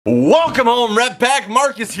Welcome home, Red Pack.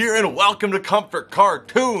 Marcus here, and welcome to Comfort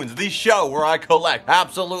Cartoons, the show where I collect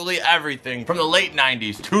absolutely everything from the late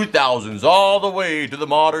 90s, 2000s, all the way to the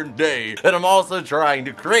modern day. And I'm also trying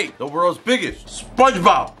to create the world's biggest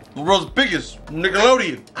Spongebob, the world's biggest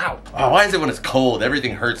Nickelodeon. Ow. Oh, why is it when it's cold,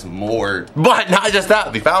 everything hurts more? But not just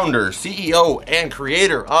that, the founder, CEO, and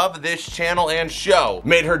creator of this channel and show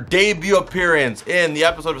made her debut appearance in the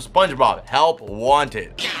episode of Spongebob, Help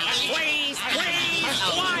Wanted.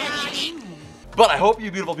 But I hope you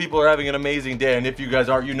beautiful people are having an amazing day, and if you guys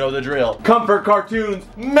are, you know the drill. Comfort Cartoons,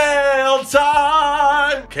 mail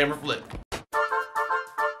time! Camera flip.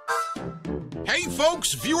 Hey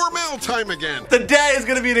folks, viewer mail time again. Today is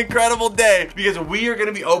gonna be an incredible day because we are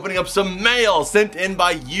gonna be opening up some mail sent in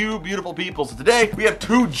by you beautiful people. So today we have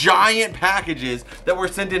two giant packages that were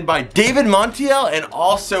sent in by David Montiel and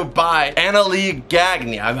also by Annalie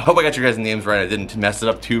Gagny. I hope I got your guys' names right. I didn't mess it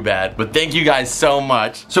up too bad, but thank you guys so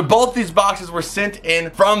much. So both these boxes were sent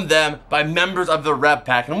in from them by members of the Red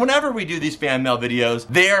Pack. And whenever we do these fan mail videos,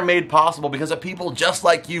 they are made possible because of people just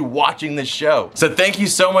like you watching this show. So thank you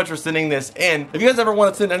so much for sending this in. If you guys ever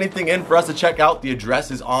want to send anything in for us to check out, the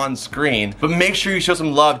address is on screen. But make sure you show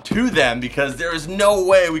some love to them because there is no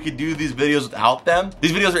way we could do these videos without them.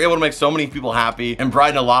 These videos are able to make so many people happy and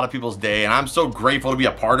brighten a lot of people's day, and I'm so grateful to be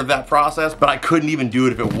a part of that process, but I couldn't even do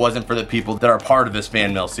it if it wasn't for the people that are part of this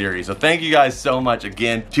fan mail series. So thank you guys so much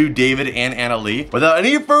again to David and Annalie. Without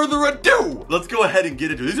any further ado, let's go ahead and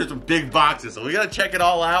get into it. These are some big boxes, so we gotta check it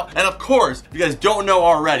all out. And of course, if you guys don't know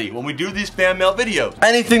already, when we do these fan mail videos,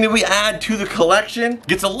 anything that we add to the collection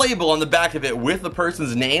gets a label on the back of it with the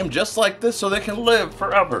person's name, just like this, so they can live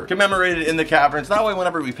forever. Commemorated in the caverns. That way,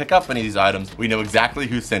 whenever we pick up any of these items, we know exactly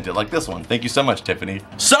who sent it, like this one. Thank you so much, Tiffany.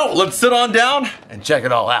 So let's sit on down and check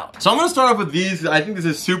it all out. So I'm gonna start off with these. I think this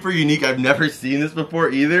is super unique. I've never seen this before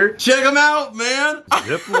either. Check them out, man.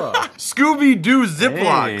 Ziploc. Scooby-Doo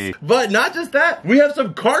Ziplocs. Hey. But not just that, we have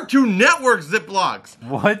some Cartoon Network Ziplocs.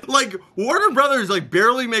 What? Like, Warner Brothers like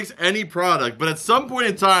barely makes any product, but at some point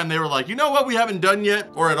in time, they were like, you know what we haven't done yet,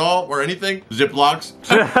 or at all, or anything? Ziplocs.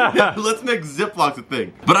 Let's make Ziplocs a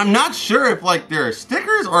thing. But I'm not sure if like they're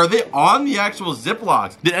stickers or are they on the actual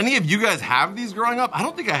Ziplocs. Did any of you guys have these growing up? I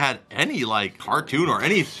don't think I had any like cartoon or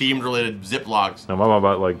any themed related Ziplocs. No, mama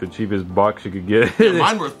bought like the cheapest box you could get. Yeah,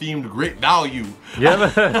 mine were themed great value.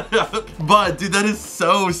 Yeah. But dude, that is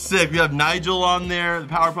so sick. We have Nigel on there, the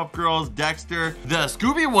Powerpuff Girls, Dexter. The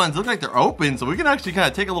Scooby ones look like they're open, so we can actually kind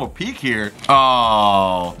of take a little peek here.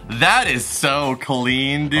 Oh, that is so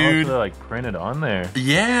clean, dude. Oh, they're like printed on there.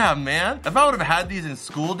 Yeah, man. If I would have had these in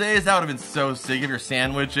school days, that would have been so sick. You have your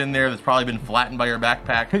sandwich in there that's probably been flattened by your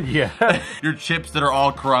backpack. Yeah. Your chips that are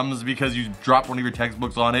all crumbs because you dropped one of your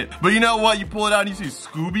textbooks on it. But you know what? You pull it out and you see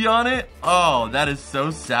Scooby on it. Oh, that is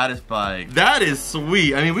so satisfying. That is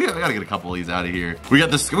sweet. I mean, we gotta get a couple of these out of here. We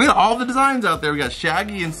got all the designs out there. We got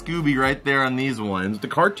Shaggy and Scooby right there on these ones. The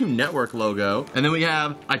Cartoon Network logo. And then we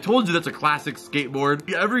have, I told you that's a classic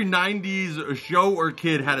skateboard. Every 90s show or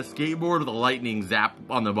kid had a skateboard with a lightning zap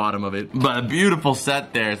on the bottom of it. But a beautiful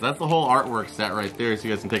set there. So that's the whole artwork set right there, so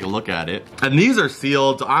you guys can take a look at it. And these are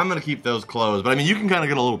sealed, so I'm gonna keep those closed. But I mean, you can kind of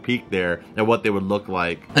get a little peek there at what they would look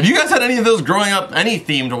like. If you guys had any of those growing up, any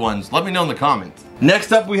themed ones, let me know in the comments.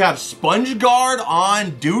 Next up, we have Sponge Guard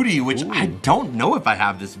on Duty, which I don't know if I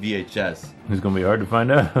have this VHS. It's gonna be hard to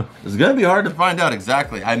find out. It's gonna be hard to find out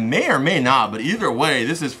exactly. I may or may not, but either way,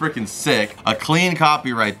 this is freaking sick. A clean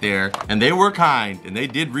copy right there. And they were kind, and they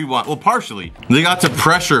did rewind, well, partially. They got to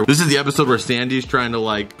pressure. This is the episode where Sandy's trying to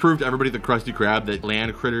like prove to everybody at the Krusty Krab that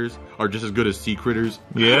land critters are just as good as sea critters.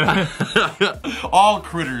 Yeah. All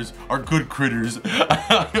critters are good critters.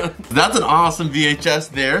 That's an awesome VHS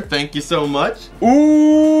there. Thank you so much.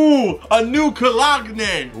 Ooh, a new cologne.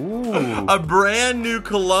 Ooh. A brand new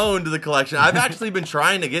cologne to the collection. I've actually been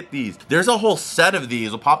trying to get these. There's a whole set of these.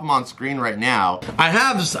 We'll pop them on screen right now.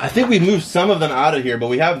 I think we moved some of them out of here, but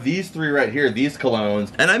we have these three right here, these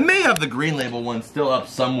colognes. And I may have the green label one still up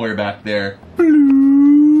somewhere back there.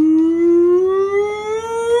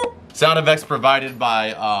 Sound effects provided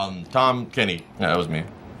by Tom Kenny. Yeah, that was me.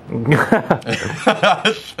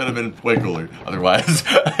 Should have been way cooler otherwise.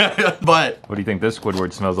 But what do you think this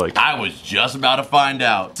Squidward smells like? I was just about to find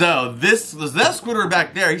out. So that Squidward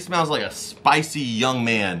back there, he smells like a spicy young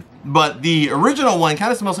man. But the original one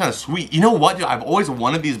kind of smells kind of sweet. You know what, dude? I've always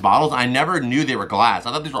wanted these bottles. I never knew they were glass.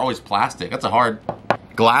 I thought these were always plastic. That's a hard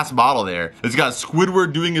glass bottle there. It's got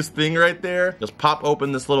Squidward doing his thing right there. Just pop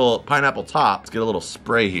open this little pineapple top. Let's get a little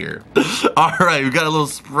spray here. All right, we got a little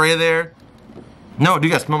spray there. No, dude, you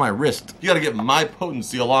gotta smell my wrist. You gotta get my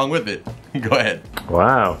potency along with it. Go ahead.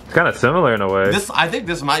 Wow, it's kind of similar in a way. I think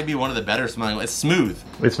this might be one of the better smelling. It's smooth.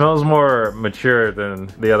 It smells more mature than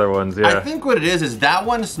the other ones, yeah. I think what it is that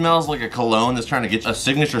one smells like a cologne that's trying to get a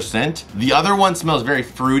signature scent. The other one smells very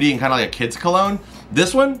fruity and kind of like a kid's cologne.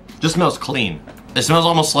 This one just smells clean. It smells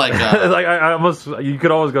almost like like I almost, you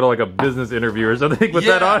could always go to like a business interview or something with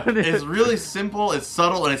that on. It's really simple, it's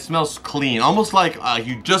subtle, and it smells clean. Almost like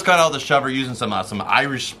you just got out of the shower using some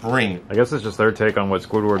Irish Spring. I guess it's just their take on what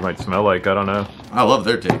Squidward might smell like. I don't know. I love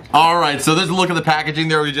their take. All right, so there's a look at the packaging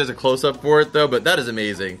there. We just a close-up for it though, but that is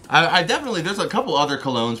amazing. I definitely, there's a couple other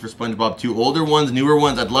colognes for SpongeBob too. Older ones, newer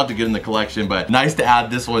ones, I'd love to get in the collection, but nice to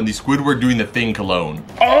add this one, the Squidward Doing the Thing cologne.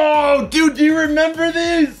 Oh, dude, do you remember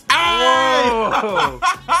these?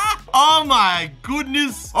 Oh my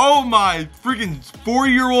goodness. Oh my freaking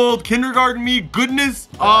 4-year-old kindergarten me goodness.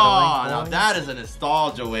 Oh, now that is a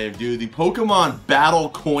nostalgia wave, dude. The Pokemon Battle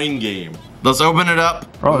Coin game. Let's open it up.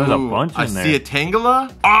 Oh, there's a bunch in there. I see a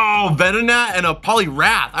Tangela. Oh, Venonat and a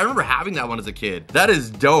Poliwrath. I remember having that one as a kid. That is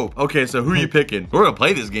dope. Okay, so who are you picking? We're gonna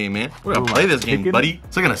play this game, man. We're gonna play this game, buddy.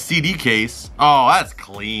 It's like on a CD case. Oh, that's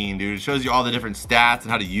clean, dude. It shows you all the different stats and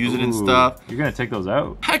how to use it and stuff. You're gonna take those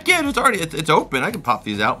out? Heck yeah, it's open. I can pop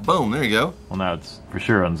these out. Boom, there you go. Well, now it's for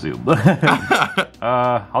sure unsealed.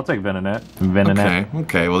 I'll take Venonat.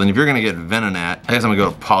 Okay. Well, then if you're gonna get Venonat, I guess I'm gonna go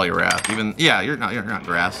with Poliwrath. Even, yeah, you're not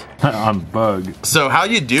grass. I'm bug. So how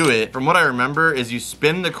you do it, from what I remember, is you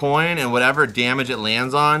spin the coin and whatever damage it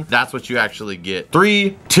lands on, that's what you actually get.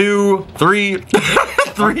 3, 2, 3,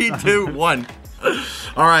 3, 2, 1.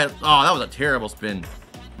 All right. Oh, that was a terrible spin.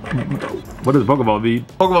 What does Pokeball mean?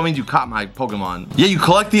 Pokeball means you caught my Pokemon. Yeah, you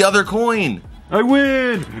collect the other coin. I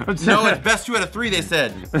win! No, it's best 2 out of 3, they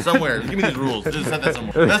said. Somewhere. Give me these rules. Just set that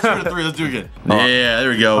somewhere. Best 2 out of 3, let's do it again. Yeah,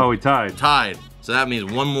 there we go. Oh, we tied. Tied. So that means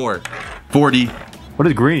one more. 40. What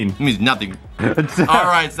is green? It means nothing.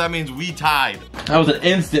 Alright, so that means we tied. That was an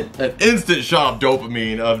instant shot of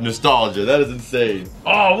dopamine, of nostalgia. That is insane.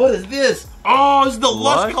 Oh, what is this? Oh, this is the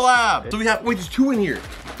Lush collab. So we have, wait, there's 2 in here.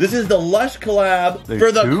 This is the Lush collab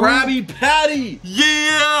for the Krabby Patty.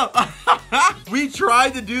 Yeah! We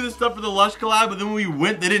tried to do this stuff for the Lush collab, but then when we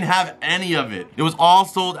went, they didn't have any of it. It was all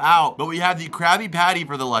sold out. But we have the Krabby Patty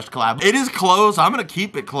for the Lush collab. It is closed, so I'm gonna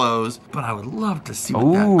keep it closed. But I would love to see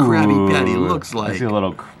what that Krabby Patty looks like. I see a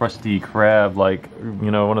little crusty crab, like, you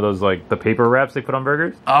know, one of those, like, the paper wraps they put on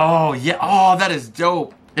burgers. Oh, yeah. Oh, that is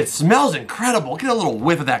dope. It smells incredible. Get a little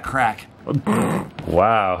whiff of that crack.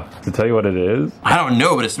 Wow. To tell you what it is? I don't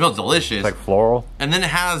know, but it smells delicious. It's like floral. And then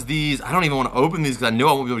it has these, I don't even want to open these because I know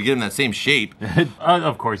I won't be able to get them in that same shape.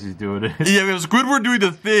 Of course he's doing it. Yeah, it was Squidward doing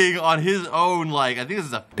the thing on his own, like, I think this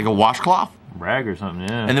is like a washcloth. Rag or something,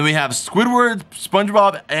 yeah. And then we have Squidward,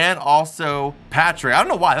 SpongeBob, and also Patrick. I don't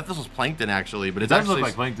know why, I thought this was Plankton actually, but it's actually look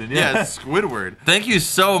like Plankton, yeah. Yeah, it's Squidward. Thank you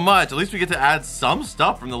so much. At least we get to add some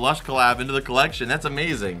stuff from the Lush collab into the collection. That's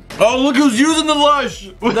amazing. Oh, look who's using the Lush!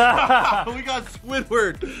 We got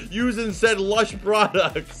Squidward using said Lush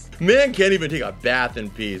products. Man can't even take a bath in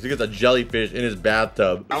peace. He gets a jellyfish in his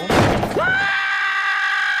bathtub.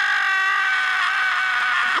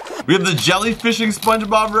 We have the jellyfishing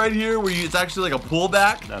SpongeBob right here, where it's actually like a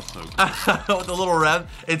pullback. That's so cool. With a little rev.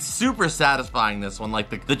 It's super satisfying, this one.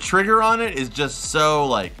 Like the trigger on it is just so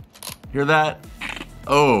like, hear that?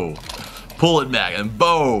 Oh, pull it back and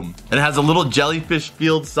boom. And it has a little jellyfish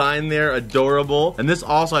field sign there, adorable. And this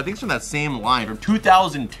also, I think it's from that same line, from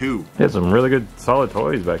 2002. They had some really good solid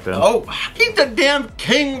toys back then. Oh, he's the damn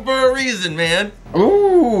king for a reason, man.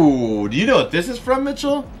 Ooh, do you know what this is from,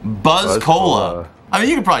 Mitchell? Buzz Cola. I mean,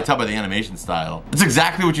 you can probably tell by the animation style. It's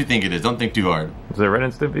exactly what you think it is. Don't think too hard. Is it Ren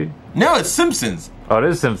and Stimpy? No, it's Simpsons. Oh, it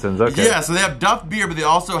is Simpsons. Okay. Yeah, so they have Duff Beer, but they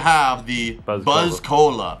also have the Buzz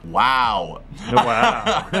Cola. Wow.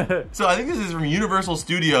 Wow. So I think this is from Universal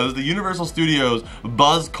Studios, the Universal Studios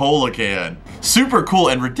Buzz Cola can. Super cool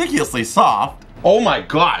and ridiculously soft. Oh my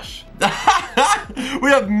gosh. We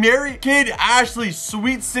have Mary-Kate Ashley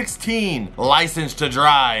Sweet 16 License to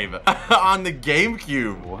Drive on the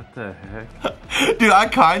GameCube. What the heck? Dude, I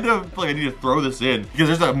kind of feel like I need to throw this in because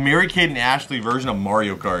there's a Mary-Kate and Ashley version of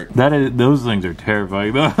Mario Kart. Those things are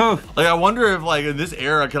terrifying though. Like, I wonder if like in this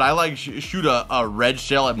era, could I like shoot a red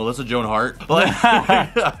shell at Melissa Joan Hart?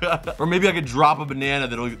 Like, or maybe I could drop a banana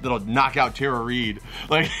that'll knock out Tara Reid.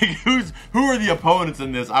 Like, who are the opponents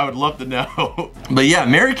in this? I would love to know. But yeah,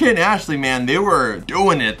 Mary-Kate and Ashley, man, they were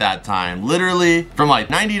doing it at that time. Literally from like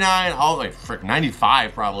 99 all like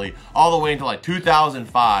 95 probably all the way until like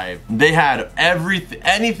 2005. They had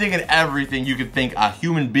anything and everything you could think a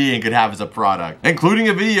human being could have as a product, including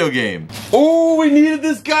a video game. Oh, we needed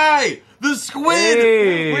this guy. The squid!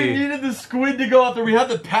 Hey. We needed the squid to go out there. We have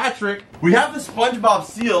the Patrick. We have the SpongeBob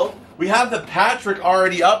seal. we have the Patrick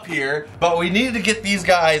already up here, but we needed to get these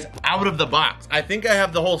guys out of the box. I think I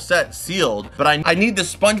have the whole set sealed, but I need the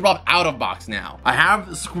SpongeBob out of box now. I have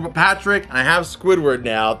Patrick and I have Squidward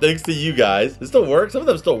now, thanks to you guys. It still works? Some of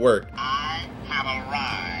them still work. I have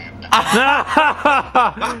arrived.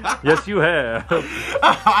 Yes, you have.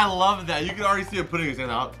 I love that. You can already see him putting his hand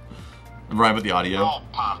out. Ryan with the audio. Oh,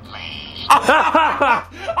 pop, please.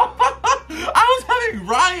 I was having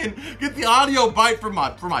Ryan get the audio bite for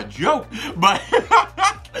my joke, but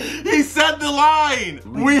he said the line.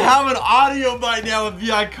 We have an audio bite now of the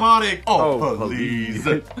iconic "Oh, please."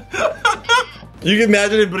 You can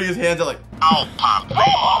imagine him putting his hands out like, Oh, pop, please.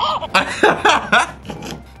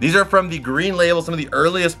 These are from the green label, some of the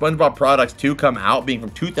earliest SpongeBob products to come out, being from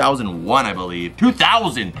 2001, I believe.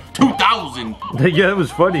 2000! Yeah, that was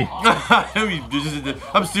funny.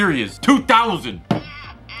 I'm serious. 2000!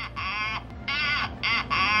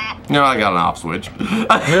 No, I got an off switch.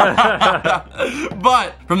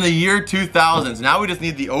 But from the year 2000s, now we just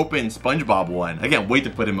need the open SpongeBob one. I can't wait to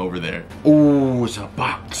put him over there. Ooh, it's a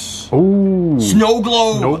box. Ooh. Snow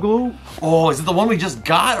globe. Snow globe? Oh, is it the one we just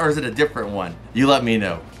got or is it a different one? You let me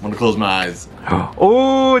know. I'm gonna close my eyes.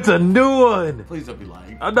 Oh, it's a new one. Please don't be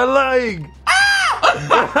lying. I'm not lying.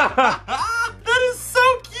 That is so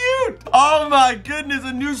cute. Oh my goodness,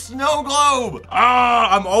 a new snow globe.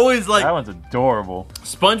 Ah, I'm always like, That one's adorable.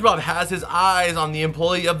 SpongeBob has his eyes on the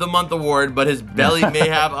Employee of the Month award, but his belly may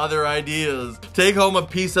have other ideas. Take home a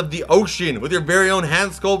piece of the ocean with your very own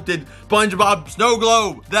hand-sculpted SpongeBob snow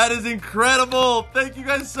globe. That is incredible. Thank you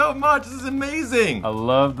guys so much. This is amazing. I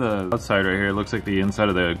love the outside right here. It looks like the inside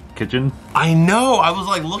of the kitchen. I know. I was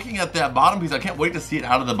like looking at that bottom piece. I can't wait to see it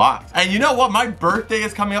out of the box. And you know what? My birthday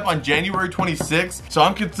is coming up on January 26th, so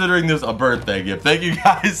I'm considering this a birthday gift. Thank you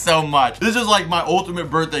guys so much. This is like my ultimate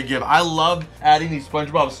birthday gift. I love adding these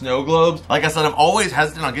SpongeBob snow globes. Like I said, I'm always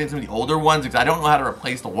hesitant on getting some of the older ones because I don't know how to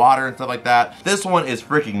replace the water and stuff like that. This one is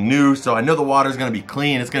freaking new, so I know the water is gonna be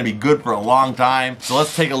clean. It's gonna be good for a long time. So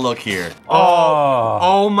let's take a look here.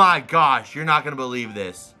 Oh my gosh, you're not gonna believe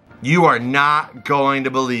this. You are not going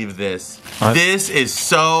to believe this. This is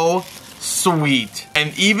so sweet.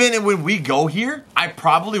 And even when we go here, I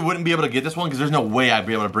probably wouldn't be able to get this one because there's no way I'd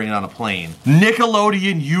be able to bring it on a plane.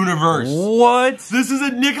 Nickelodeon Universe. What? This is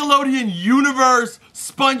a Nickelodeon Universe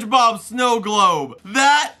SpongeBob snow globe.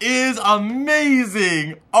 That is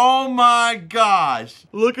amazing. Oh my gosh.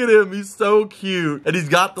 Look at him, he's so cute. And he's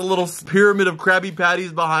got the little pyramid of Krabby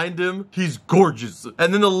Patties behind him. He's gorgeous.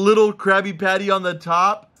 And then the little Krabby Patty on the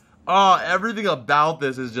top. Oh, everything about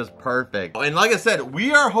this is just perfect. And like I said,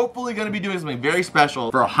 we are hopefully gonna be doing something very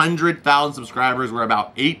special for 100,000 subscribers. We're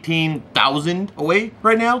about 18,000 away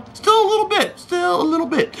right now. Still a little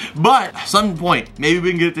bit. But at some point, maybe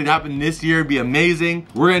we can get it to happen this year. It'd be amazing.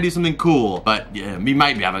 We're gonna do something cool. But yeah, you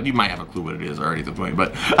might have a clue what it is already at the point.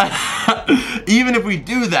 But even if we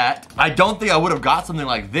do that, I don't think I would have got something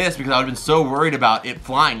like this because I would have been so worried about it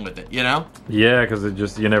flying with it, you know? Yeah, because it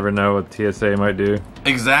just, you never know what TSA might do.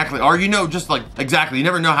 Exactly. Or you know, just like, exactly, you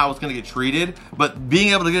never know how it's gonna get treated, but being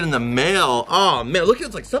able to get in the mail, oh man, look at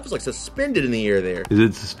it, like stuff is like suspended in the air there. Is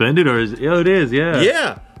it suspended or is it? Oh, it is, yeah.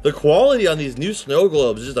 Yeah. The quality on these new snow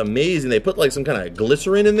globes is just amazing. They put like some kind of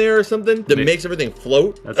glycerin in there or something that makes everything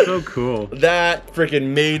float. That's so cool. That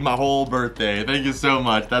freaking made my whole birthday. Thank you so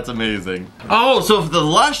much. That's amazing. Oh, so for the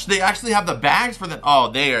Lush, they actually have the bags for them. Oh,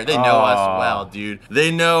 they know us well, dude. They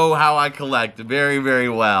know how I collect very, very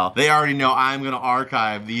well. They already know I'm gonna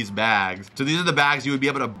archive these bags. So these are the bags you would be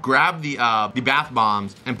able to grab the bath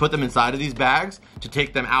bombs and put them inside of these bags to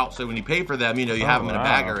take them out. So when you pay for them, you know, you have them in a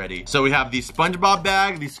bag already. So we have the SpongeBob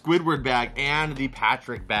bag, the Squidward bag, and the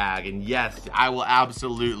Patrick bag. And yes, I will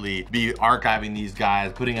absolutely be archiving these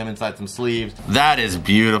guys, putting them inside some sleeves. That is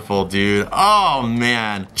beautiful, dude. Oh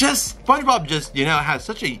man. SpongeBob just, you know, has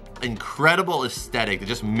such a incredible aesthetic that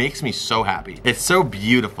just makes me so happy. It's so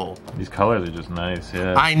beautiful. These colors are just nice,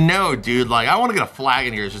 yeah. I know, dude. Like, I want to get a flag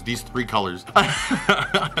in here. It's just these three colors.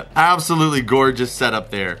 Absolutely gorgeous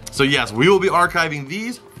setup there. So yes, we will be archiving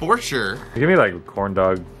these for sure. Give me like corn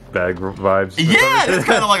dog bag vibes. Yeah, it's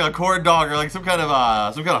kind of like a corn dog or like some kind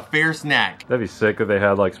of fair snack. That'd be sick if they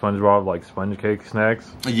had like SpongeBob like sponge cake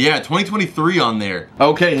snacks. Yeah, 2023 on there.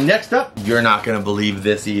 Okay, next up, you're not gonna believe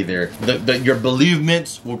this either. Your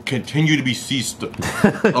believements will continue to be ceased.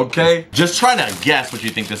 Okay, just try to guess what you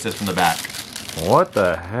think this is from the back. What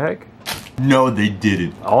the heck? No, they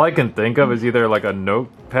didn't. All I can think of is either like a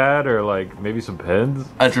notepad or like maybe some pens.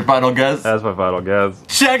 That's your final guess? That's my final guess.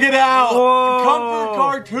 Check it out! Whoa. Comfort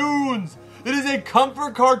Cartoons! It is a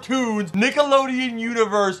Comfort Cartoons Nickelodeon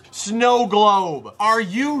Universe snow globe. Are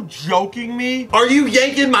you joking me? Are you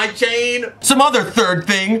yanking my chain? Some other third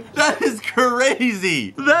thing. That is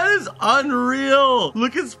crazy. That is unreal.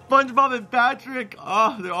 Look at SpongeBob and Patrick.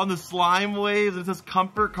 Oh, they're on the slime waves. It says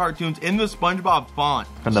Comfort Cartoons in the SpongeBob font.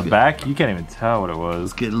 From the back, you can't even tell what it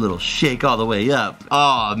was. Get a little shake all the way up.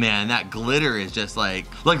 Oh man, that glitter is just like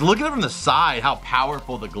look at it from the side, how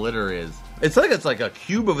powerful the glitter is. It's like a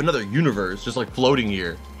cube of another universe, just like floating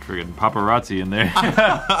here. Friggin' paparazzi in there.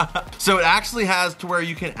 So it actually has to where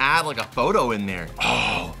you can add like a photo in there.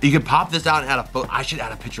 Oh, you can pop this out and add a photo. I should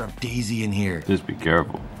add a picture of Daisy in here. Just be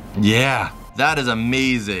careful. Yeah. That is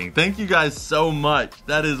amazing. Thank you guys so much.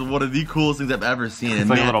 That is one of the coolest things I've ever seen. It's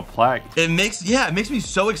like a little plaque. It makes me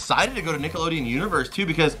so excited to go to Nickelodeon Universe too,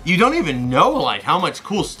 because you don't even know like how much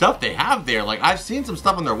cool stuff they have there. Like I've seen some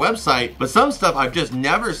stuff on their website, but some stuff I've just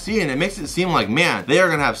never seen. It makes it seem like, man, they are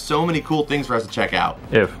gonna have so many cool things for us to check out.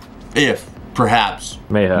 If, perhaps,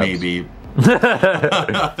 maybe.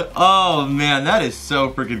 Oh man, that is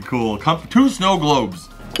so freaking cool. 2 snow globes.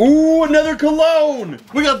 Ooh, another cologne!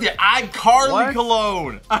 We got the iCarly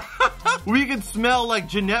cologne. We can smell like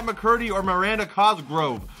Jeanette McCurdy or Miranda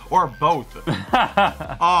Cosgrove, or both.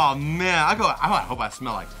 Oh man, I hope I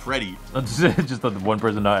smell like Freddy. Just the one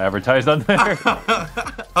person not advertised on there.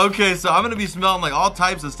 Okay, so I'm gonna be smelling like all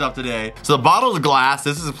types of stuff today. So the bottle's glass,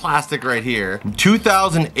 this is plastic right here.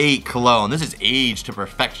 2008 cologne, this is aged to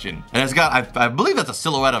perfection. And it's got, I believe that's a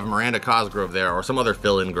silhouette of Miranda Cosgrove there, or some other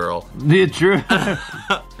fill-in girl. Yeah, true.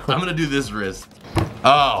 I'm gonna do this wrist.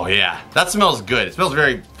 Oh yeah, that smells good. It smells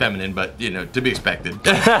very feminine, but you know, to be expected.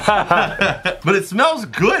 But it smells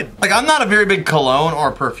good. Like I'm not a very big cologne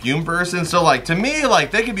or perfume person, so like to me, like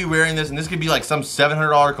they could be wearing this and this could be like some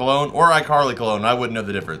 $700 cologne or iCarly cologne, and I wouldn't know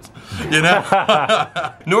the difference, you know?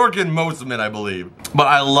 Nor can most men, I believe. But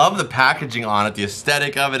I love the packaging on it. The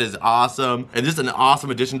aesthetic of it is awesome, and just an awesome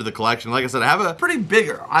addition to the collection. Like I said, I have a pretty big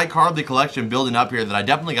iCarly collection building up here that I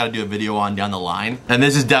definitely got to do a video on down the line, and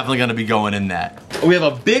this is definitely going to be going in that. We have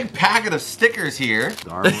a big packet of stickers here.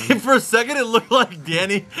 For a second, it looked like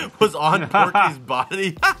Danny was on Porky's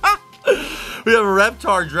body. We have a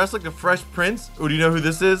Reptar dressed like the Fresh Prince. Oh, do you know who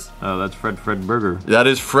this is? Oh, that's Fred Burger. That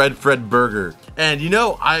is Fred Burger. And you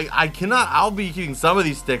know, I'll be keeping some of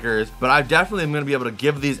these stickers, but I definitely am gonna be able to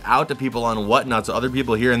give these out to people on Whatnot so other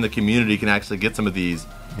people here in the community can actually get some of these.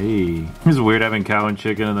 Hey, it's weird having Cow and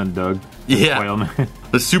Chicken and then Doug. Yeah.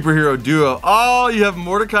 The superhero duo. Oh, you have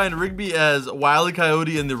Mordecai and Rigby as Wile E.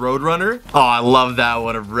 Coyote and the Roadrunner. Oh, I love that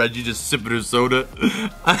one of Reggie just sipping his soda.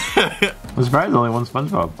 I'm surprised there's only one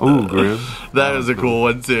SpongeBob. Oh, Grizz. That is a cool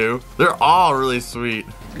one too. They're all really sweet.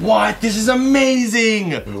 What? This is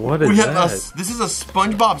amazing! What is that? This is a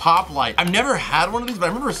SpongeBob Pop Light. I've never had one of these, but I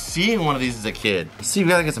remember seeing one of these as a kid. Let's see, we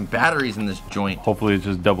gotta get some batteries in this joint. Hopefully it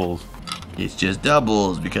just doubles. It's just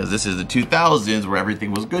doubles because this is the 2000s where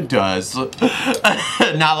everything was good to us.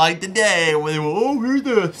 Not like today where they were, oh, here's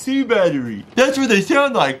the C battery. That's what they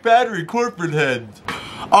sound like, battery corporate heads.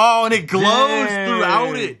 Oh, and it glows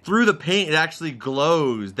throughout it. Through the paint, it actually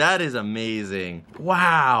glows. That is amazing.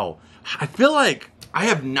 Wow. I feel like I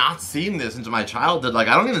have not seen this since my childhood. Like,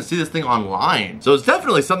 I don't even see this thing online. So it's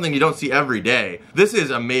definitely something you don't see every day. This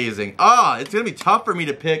is amazing. It's gonna be tough for me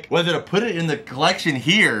to pick whether to put it in the collection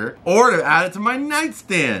here or to add it to my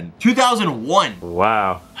nightstand. 2001.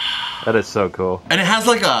 Wow, that is so cool. And it has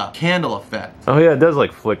like a candle effect. Oh yeah, it does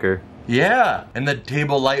like flicker. Yeah, and the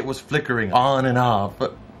table light was flickering on and off.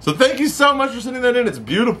 So thank you so much for sending that in, it's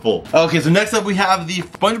beautiful. Okay, so next up we have the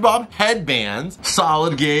SpongeBob headbands.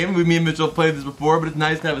 Solid game, me and Mitchell have played this before, but it's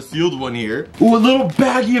nice to have a sealed one here. Ooh, a little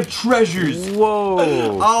baggie of treasures. Whoa.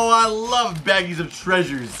 Oh, I love baggies of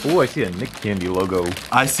treasures. Oh, I see a Nick Candy logo.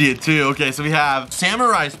 I see it too. Okay, so we have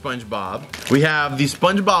Samurai SpongeBob. We have the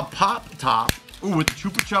SpongeBob Pop Top. Ooh, with the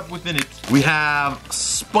Chupa Chup within it. We have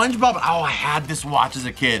SpongeBob. Oh, I had this watch as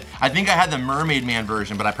a kid. I think I had the Mermaid Man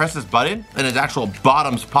version, but I press this button and its actual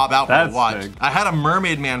bottoms pop out for the watch. Sick. I had a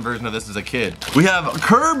Mermaid Man version of this as a kid. We have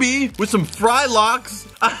Kirby with some Frylocks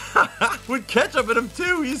with ketchup in him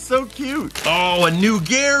too. He's so cute. Oh, a new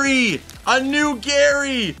Gary. A new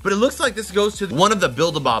Gary! But it looks like this goes to one of the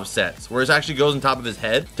Build-A-Bob sets, where it actually goes on top of his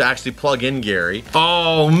head to actually plug in Gary.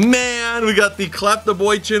 Oh man, we got the Clef the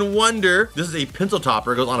Boy Chin Wonder. This is a pencil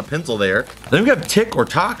topper, it goes on a pencil there. Then we have Tick or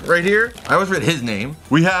Tock right here. I always read his name.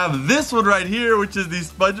 We have this one right here, which is the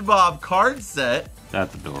SpongeBob card set.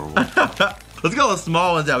 That's adorable. Let's get all the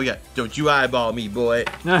small ones out. We got Don't You Eyeball Me, boy.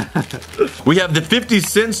 We have the 50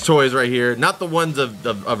 cents toys right here. Not the ones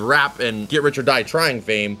of rap and Get Rich or Die Trying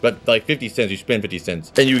fame, but like 50 cents. You spend 50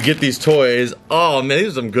 cents. And you get these toys. Oh, man, these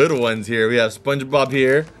are some good ones here. We have Spongebob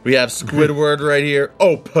here. We have Squidward right here.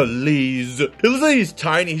 Oh, please. It looks like he's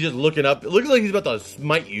tiny. He's just looking up. It looks like he's about to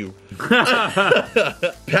smite you.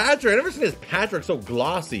 Patrick. I never seen this Patrick so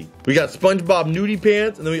glossy. We got Spongebob nudie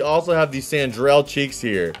pants, and then we also have these Sandrell cheeks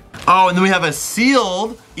here. Oh, and then we have a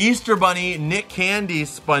sealed Easter Bunny Nick Candy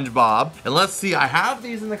Spongebob. And let's see, I have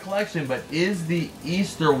these in the collection, but is the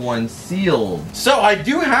Easter one sealed? So I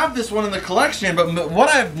do have this one in the collection, but what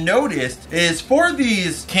I've noticed is for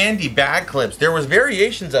these candy bag clips, there was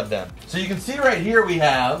variations of them. So you can see right here we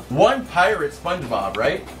have one pirate Spongebob,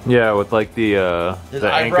 right? Yeah, with like the eyebrows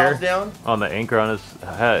anchor down. on the anchor on his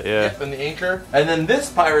hat, yeah. Yep, and the anchor. And then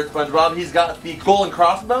this pirate Spongebob, he's got the skull and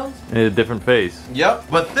crossbones. And a different face. Yep,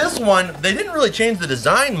 but this one, they didn't really change the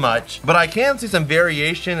design much, but I can see some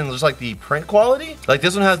variation in just like the print quality. Like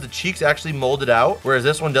this one has the cheeks actually molded out, whereas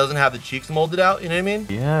this one doesn't have the cheeks molded out, you know what I mean?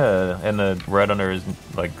 Yeah, and the red under his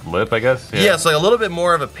like lip, I guess. Yeah, so like a little bit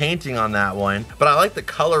more of a painting on that one, but I like the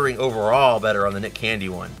coloring overall better on the Nick Candy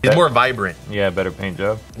one. It's more vibrant. Yeah, better paint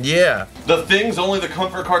job. Yeah. The things only the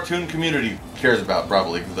comfort cartoon community cares about,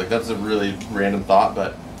 probably, because like that's a really random thought,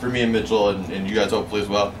 but for me and Mitchell and you guys hopefully as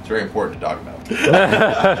well, it's very important to talk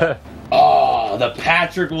about. Oh, the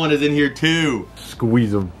Patrick one is in here too.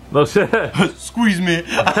 Squeeze him. No shit. Squeeze me.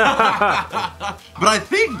 But I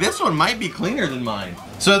think this one might be cleaner than mine.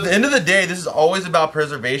 So at the end of the day, this is always about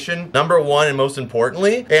preservation, number one and most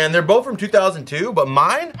importantly. And they're both from 2002, but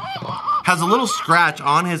mine has a little scratch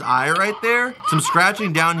on his eye right there, some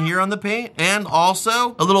scratching down here on the paint, and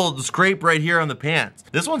also a little scrape right here on the pants.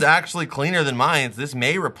 This one's actually cleaner than mine, so this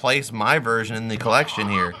may replace my version in the collection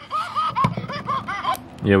here.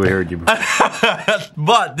 Yeah, we heard you.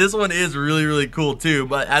 But this one is really, really cool too.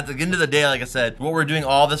 But at the end of the day, like I said, what we're doing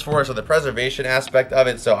all this for is for the preservation aspect of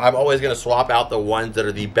it. So I'm always gonna swap out the ones that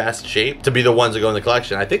are the best shape to be the ones that go in the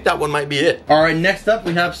collection. I think that one might be it. All right, next up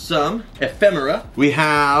we have some ephemera. We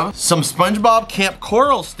have some SpongeBob Camp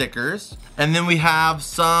Coral stickers. And then we have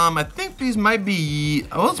some, I think these might be,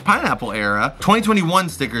 oh, it's Pineapple era. 2021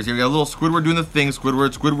 stickers here. We got a little Squidward doing the thing.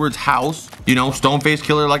 Squidward's house. You know, stone face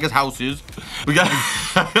killer like his house is. We got,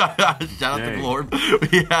 shout out to Lord.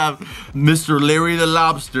 We have Mr. Larry the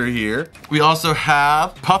Lobster here. We also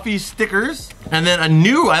have Puffy stickers. And then a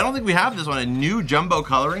new, I don't think we have this one, a new jumbo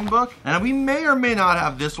coloring book. And we may or may not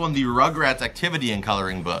have this one, the Rugrats Activity and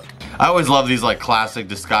Coloring Book. I always love these like classic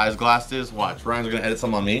disguise glasses. Watch, Ryan's gonna edit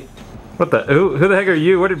some on me. What the? Who the heck are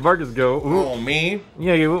you? Where did Marcus go? Ooh. Oh, me?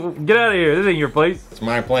 Yeah, get out of here. This ain't your place. It's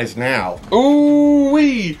my place now. Ooh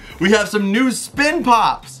wee! We have some new spin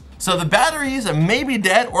pops. So the batteries may be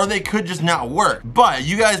dead or they could just not work. But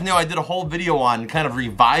you guys know I did a whole video on kind of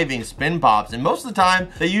reviving spin pops, and most of the time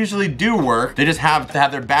they usually do work. They just have to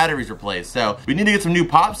have their batteries replaced. So we need to get some new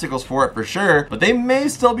popsicles for it for sure, but they may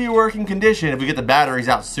still be working condition if we get the batteries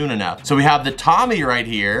out soon enough. So we have the Tommy right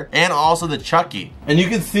here and also the Chucky. And you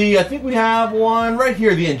can see, I think we have one right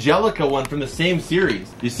here, the Angelica one from the same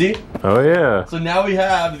series. You see? Oh yeah. So now we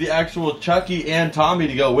have the actual Chucky and Tommy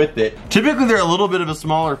to go with it. Typically they're a little bit of a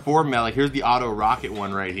smaller format, like here's the Auto Rocket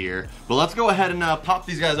one right here. But let's go ahead and pop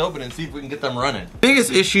these guys open and see if we can get them running.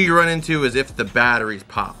 Biggest issue you run into is if the battery's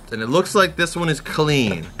popped. And it looks like this one is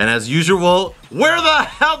clean. And as usual, where the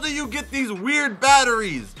hell do you get these weird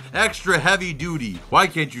batteries? Extra heavy duty. Why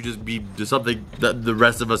can't you just be something that the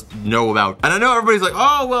rest of us know about? And I know everybody's like,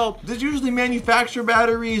 oh, well, there's usually manufacturer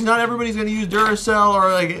batteries. Not everybody's gonna use Duracell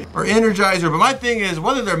or Energizer. But my thing is,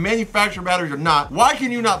 whether they're manufacturer batteries or not, why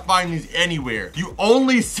can you not find these anywhere? You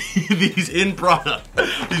only see these in product.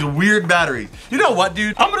 These weird batteries. You know what,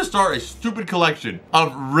 dude? I'm gonna start a stupid collection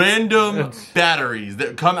of random batteries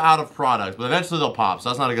that come out of products, but eventually they'll pop, so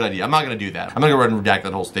that's not a good idea. I'm not gonna do that. I'm gonna go ahead and redact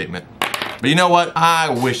that whole statement. But you know what? I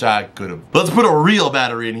wish I could have. Let's put a real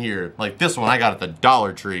battery in here. Like this one I got at the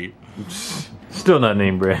Dollar Tree. Still not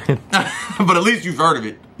name brand. But at least you've heard of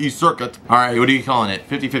it. E-Circuit. All right, what are you calling it?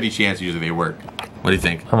 50-50 chance usually they work. What do you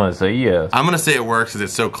think? I'm gonna say yes. I'm gonna say it works because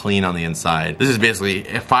it's so clean on the inside. This is basically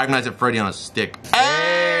Five Nights at Freddy on a stick.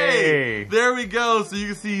 Hey! There we go. So you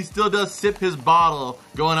can see he still does sip his bottle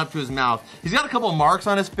going up to his mouth. He's got a couple marks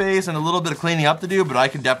on his face and a little bit of cleaning up to do, but I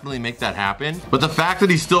can definitely make that happen. But the fact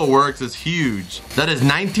that he still works is huge. That is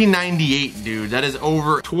 1998, dude. That is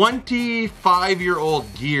over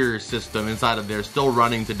 25-year-old gear system inside of there, still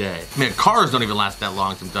running today. Man, cars don't even last that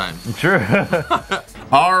long sometimes. Sure.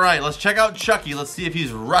 All right, let's check out Chucky. Let's see if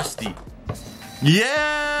he's rusty.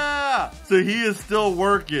 Yeah! So he is still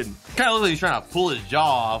working. Kind of looks like he's trying to pull his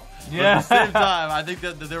jaw off. Yeah. But at the same time, I think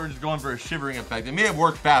that they were just going for a shivering effect. It may have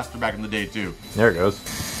worked faster back in the day, too. There it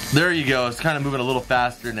goes. There you go. It's kind of moving a little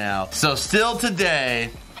faster now. So still today,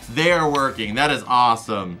 they are working. That is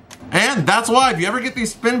awesome. And that's why if you ever get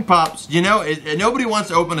these spin pops, you know, nobody wants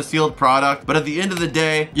to open a sealed product, but at the end of the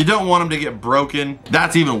day, you don't want them to get broken.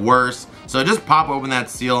 That's even worse. So just pop open that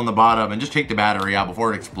seal on the bottom and just take the battery out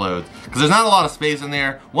before it explodes. Because there's not a lot of space in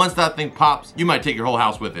there. Once that thing pops, you might take your whole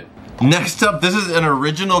house with it. Next up, this is an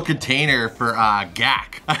original container for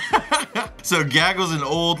Gak. So Gak was an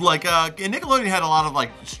old, like, Nickelodeon had a lot of, like,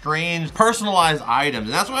 strange, personalized items.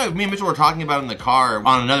 And that's why me and Mitchell were talking about in the car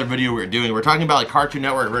on another video we were doing. We're talking about, like, Cartoon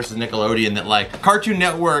Network versus Nickelodeon. That, like, Cartoon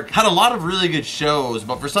Network had a lot of really good shows,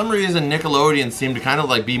 but for some reason, Nickelodeon seemed to kind of,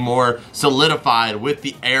 like, be more solidified with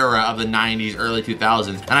the era of the 90s, early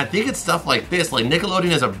 2000s. And I think it's stuff like this. Like,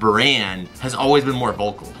 Nickelodeon as a brand has always been more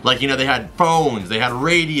vocal. Like, you know, they had phones, they had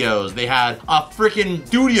radios, they had a freaking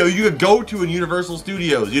studio you could go to in Universal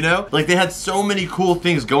Studios, you know? Like, they had so many cool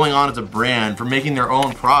things going on as a brand for making their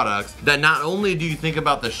own products that not only do you think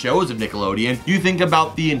about the shows of Nickelodeon, you think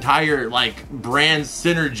about the entire, like, brand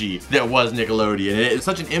synergy that was Nickelodeon. And it's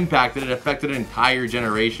such an impact that it affected an entire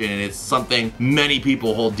generation, and it's something many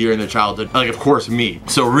people hold dear in their childhood, like, of course, me.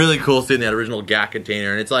 So really cool seeing that original Gak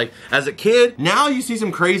container, and it's like, as a kid, now you see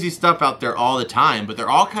some crazy stuff out there all the time, but they're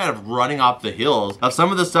all kind of running off the hills of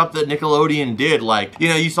some of the stuff that Nickelodeon did. Like, you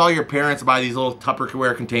know, you saw your parents buy these little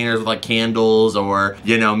Tupperware containers with, like, candles or,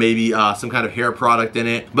 you know, maybe some kind of hair product in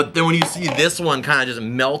it. But then when you see this one kind of just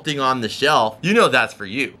melting on the shelf, you know that's for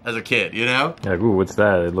you as a kid, you know? Like, ooh, what's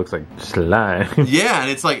that? It looks like slime. Yeah,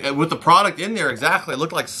 and it's like, with the product in there, exactly, it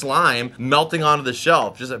looked like slime melting onto the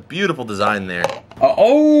shelf. Just a beautiful design there.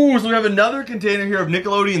 Oh, so we have another container here of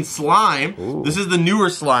Nickelodeon slime. Ooh. This is the newer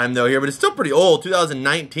slime, though, here, but it's still pretty old,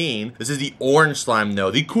 2019. This is the orange slime,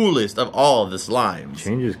 though, the coolest of all of the slimes.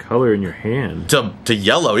 Changes color in your hand. To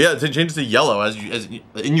yellow, yeah, it changes to yellow as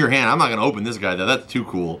in your hand. I'm not gonna open this guy, though. That's too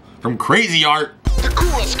cool. From Crazy Art. The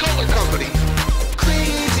coolest color company.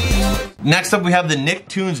 Next up, we have the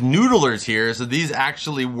Nicktoons Noodlers here. So these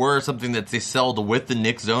actually were something that they sold with the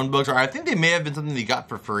Nick Zone books, or I think they may have been something they got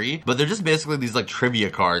for free, but they're just basically these like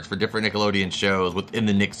trivia cards for different Nickelodeon shows within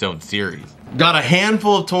the Nick Zone series. Got a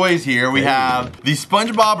handful of toys here. We have the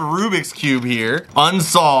Spongebob Rubik's Cube here,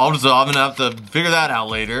 unsolved, so I'm gonna have to figure that out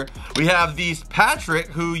later. We have the Patrick,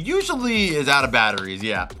 who usually is out of batteries,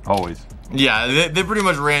 yeah. Always. Yeah, they pretty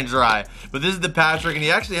much ran dry. But this is the Patrick, and he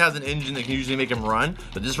actually has an engine that can usually make him run.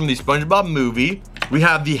 But this is from the SpongeBob movie. We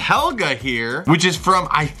have the Helga here, which is from,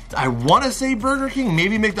 I want to say Burger King,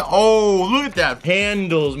 maybe oh, look at that.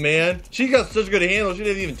 Handles, man. She got such good handles, she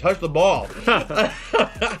didn't even touch the ball.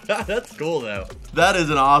 That's cool, though. That is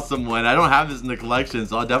an awesome one. I don't have this in the collection,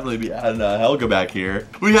 so I'll definitely be adding Helga back here.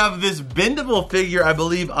 We have this bendable figure, I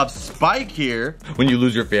believe, of Spike here. When you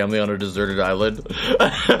lose your family on a deserted island.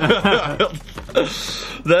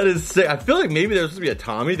 That is sick. I feel like maybe there's supposed to be a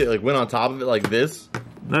Tommy that like went on top of it like this.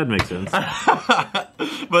 That makes sense.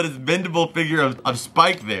 But it's bendable figure of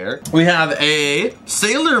Spike there. We have a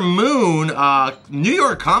Sailor Moon New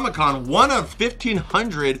York Comic Con 1 of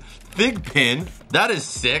 1,500 fig pin. That is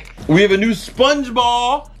sick. We have a new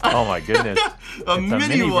SpongeBob. Oh my goodness. a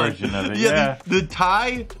mini one. Version of it. Yeah, the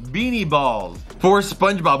Thai beanie balls for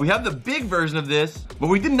SpongeBob. We have the big version of this, but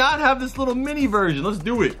we did not have this little mini version. Let's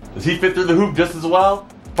do it. Does he fit through the hoop just as well?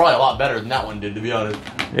 Probably a lot better than that one did, to be honest.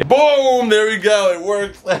 Yeah. Boom! There we go. It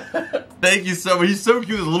works. Thank you so much. He's so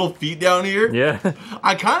cute with his little feet down here. Yeah.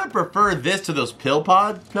 I kind of prefer this to those pill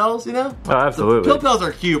pod pills, you know? Oh, absolutely. The pill pills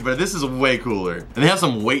are cute, but this is way cooler. And they have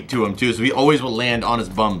some weight to them, too, so he always will land on his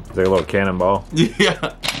bum. It's like a little cannonball.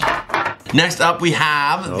 Yeah. Next up, we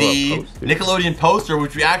have the Nickelodeon poster,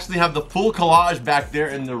 which we actually have the full collage back there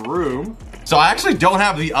in the room. So I actually don't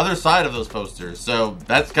have the other side of those posters, so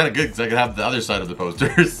that's kind of good because I can have the other side of the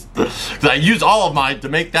posters. Because I used all of mine to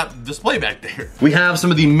make that display back there. We have some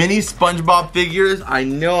of the mini SpongeBob figures. I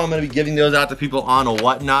know I'm going to be giving those out to people on a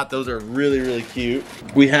whatnot. Those are really, really cute.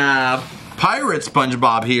 We have Pirate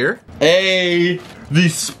SpongeBob here. Hey, the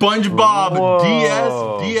SpongeBob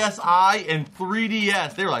DS, DSi, and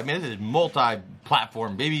 3DS. They were like, man, this is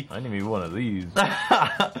multi-platform, baby. I need one of these.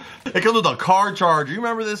 It comes with a car charger. You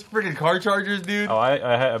remember this freaking car chargers, dude? Oh,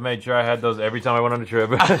 I made sure I had those every time I went on a trip.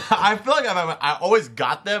 I feel like I always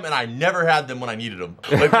got them, and I never had them when I needed them.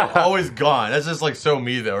 Like, they're always gone. That's just like so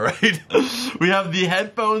me, though, right? We have the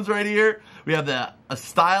headphones right here. We have the a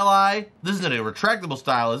styli. This isn't a retractable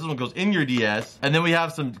stylus. This one goes in your DS. And then we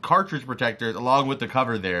have some cartridge protectors along with the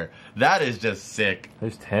cover there. That is just sick.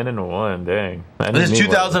 There's 10 in one, dang. This is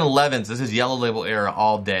 2011, so this is Yellow Label era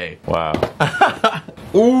all day. Wow.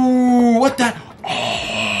 Ooh, what that?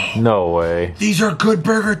 Oh, No way. these are Good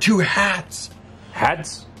Burger 2 hats.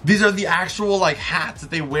 Hats? These are the actual like hats that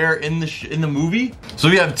they wear in the movie. So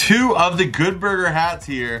we have 2 of the Good Burger hats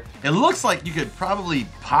here. It looks like you could probably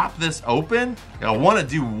pop this open. I want to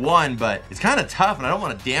do one, but it's kind of tough and I don't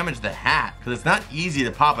want to damage the hat because it's not easy to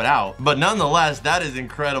pop it out. But nonetheless, that is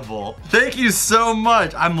incredible. Thank you so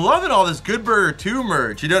much. I'm loving all this Good Burger 2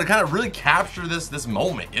 merch, you know, to kind of really capture this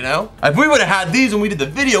moment, you know? If we would have had these when we did the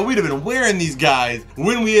video, we'd have been wearing these guys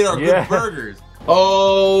when we ate our Good Burgers.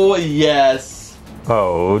 Oh, yes.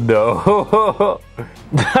 Oh no.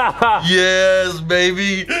 Yes,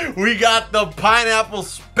 baby. We got the pineapple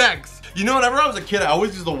specs. You know, whenever I was a kid, I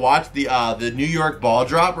always used to watch the New York ball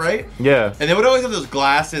drop, right? Yeah. And they would always have those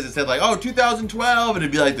glasses that said like, oh, 2012, and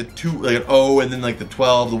it'd be like the 2, like an O, and then like the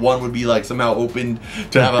 12. The 1 would be like somehow opened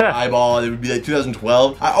to have an eyeball, and it would be like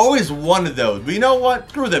 2012. I always wanted those, but you know what?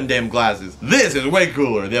 Screw them damn glasses. This is way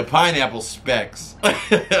cooler. The pineapple specs.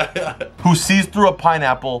 Who sees through a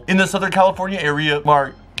pineapple in the Southern California area,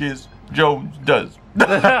 Marcus Jones does.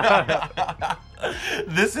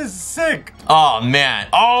 This is sick. Oh man.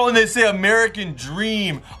 Oh, and they say American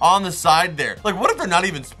Dream on the side there. Like, what if they're not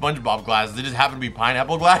even SpongeBob glasses? They just happen to be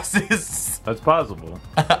pineapple glasses. That's possible.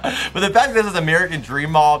 But the fact that this is American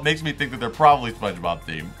Dream Mall makes me think that they're probably SpongeBob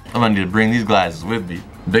themed. I'm gonna need to bring these glasses with me.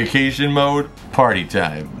 Vacation mode, party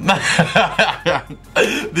time.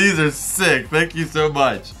 These are sick. Thank you so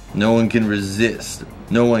much. No one can resist.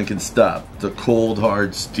 No one can stop the cold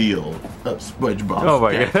hard steel of SpongeBob. Oh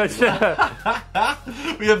my gosh.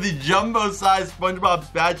 We have the jumbo size SpongeBob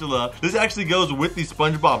spatula. This actually goes with the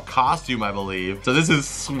SpongeBob costume, I believe. So this is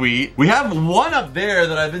sweet. We have one up there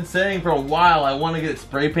that I've been saying for a while. I want to get it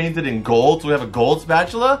spray painted in gold, so we have a gold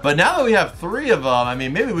spatula. But now that we have 3 of them, I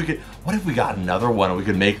mean, maybe we could, what if we got another one and we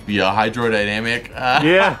could make the hydrodynamic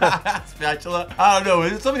spatula? I don't know.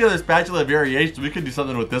 There's so many other spatula variations. We could do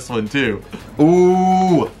something with this one too.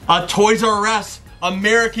 Ooh, a Toys R Us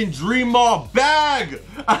American Dream Mall bag.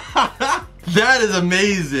 That is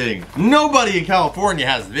amazing. Nobody in California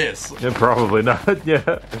has this. Yeah, probably not.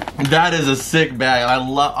 Yeah. That is a sick bag. I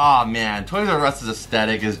love, oh man, Toys R Us's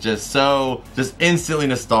aesthetic is just so, just instantly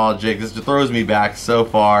nostalgic. This just throws me back so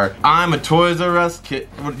far. I'm a Toys R Us kid.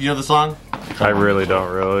 You know the song? I really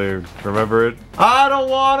don't really remember it. I don't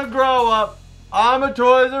want to grow up. I'm a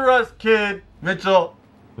Toys R Us kid. Mitchell.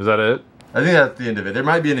 Is that it? I think that's the end of it. There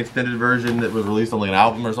might be an extended version that was released on like an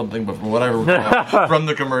album or something, but from what I recall from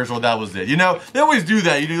the commercial, that was it. You know, they always do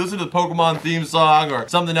that. You listen to the Pokemon theme song or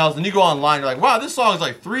something else, and you go online, you're like, wow, this song is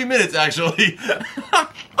like 3 minutes actually.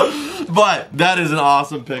 But that is an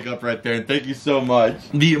awesome pickup right there, and thank you so much.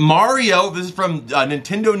 The Mario, this is from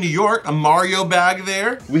Nintendo New York, a Mario bag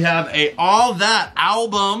there. We have a All That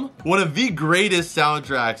album, one of the greatest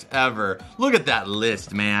soundtracks ever. Look at that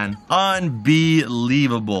list, man.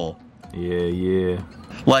 Unbelievable. Yeah.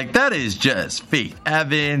 Like, that is just Faith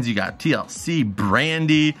Evans, you got TLC,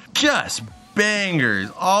 Brandy, just bangers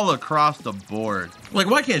all across the board. Like,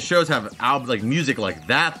 why can't shows have albums, like music like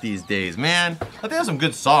that these days, man? I think they have some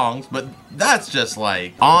good songs, but that's just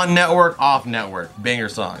like on network, off network, banger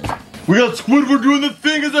songs. We got Squidward doing the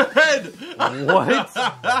thing as a head. What?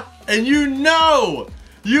 And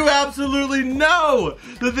you absolutely know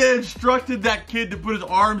that they instructed that kid to put his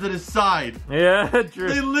arms at his side. Yeah, true.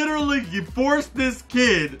 They literally forced this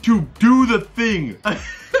kid to do the thing.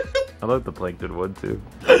 I like the plankton one too.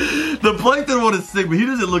 The plankton one is sick, but he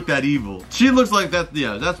doesn't look that evil. She looks like that,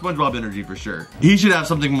 yeah, that's SpongeBob energy for sure. He should have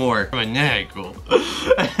something more maniacal.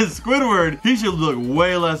 And Squidward, he should look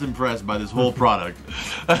way less impressed by this whole product.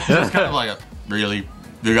 Just kind of like, really?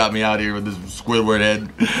 You got me out here with this Squidward head.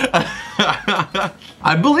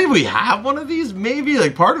 I believe we have one of these, maybe.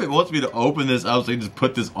 Like, part of it wants me to open this up so I can just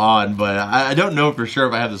put this on, but I don't know for sure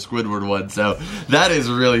if I have the Squidward one, so that is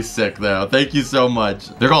really sick, though. Thank you so much.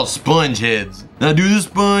 They're called sponge heads. Now do the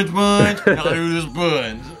sponge. Now do the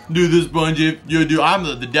sponge. Do the sponge if you do. I'm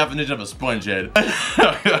the definition of a sponge head.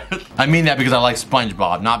 I mean that because I like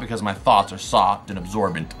SpongeBob, not because my thoughts are soft and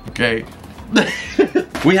absorbent, okay?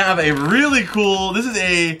 We have a really cool, this is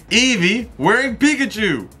a Eevee wearing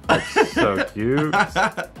Pikachu. So cute.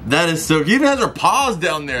 That is so cute. It even has her paws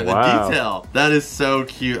down there, the Wow. detail. That is so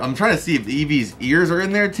cute. I'm trying to see if Eevee's ears are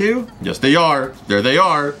in there too. Yes, they are. There they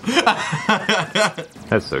are.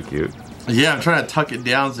 That's so cute. Yeah, I'm trying to tuck it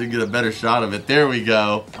down so you can get a better shot of it. There we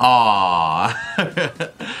go. Aww.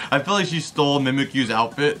 I feel like she stole Mimikyu's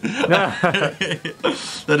outfit.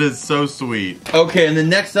 That is so sweet. Okay, and then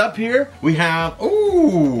next up here, we have,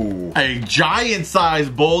 ooh, a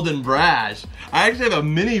giant-sized Bold and Brash. I actually have a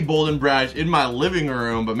mini Bold and Brash in my living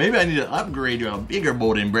room, but maybe I need to upgrade to a bigger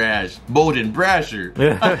Bold and Brash. Bold and Brasher.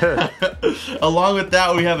 Along with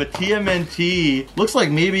that, we have a TMNT. Looks like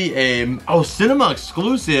maybe a, cinema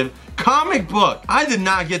exclusive comic book. I did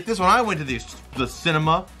not get this when I went to the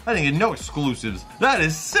cinema. I didn't get no exclusives. That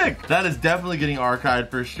is sick. That is definitely getting archived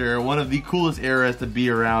for sure. One of the coolest eras to be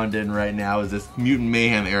around in right now is this Mutant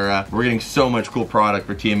Mayhem era. We're getting so much cool product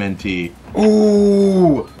for TMNT.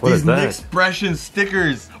 Ooh, these Nick Expression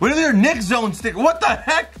stickers. What are their Nick Zone stickers? What the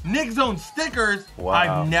heck? Nick Zone stickers? Wow.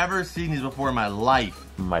 I've never seen these before in my life.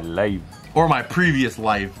 Or my previous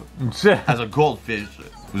life as a goldfish.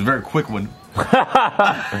 It was a very quick one.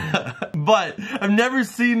 But I've never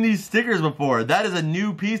seen these stickers before. That is a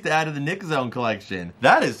new piece to add to the Nick Zone collection.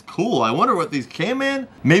 That is cool. I wonder what these came in.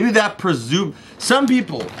 Maybe that some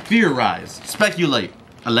people theorize, speculate,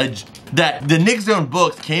 allege that the Nick Zone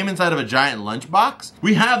books came inside of a giant lunchbox.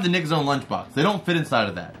 We have the Nick Zone lunchbox. They don't fit inside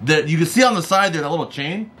of that. You can see on the side there, that little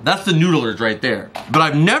chain, that's the noodlers right there. But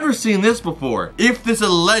I've never seen this before. If this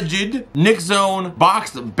alleged Nick Zone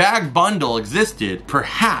bag bundle existed,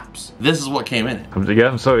 perhaps this is what came in it. Yeah,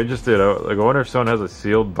 I'm so interested. I wonder if someone has a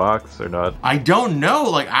sealed box or not. I don't know.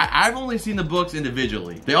 Like, I've only seen the books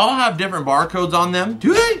individually. They all have different barcodes on them.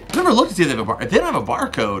 Do they? I've never looked to see if they have a barcode. If they don't have a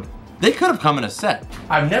barcode, they could have come in a set.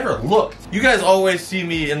 I've never looked. You guys always see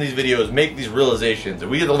me in these videos make these realizations, and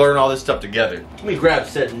we get to learn all this stuff together. Let me grab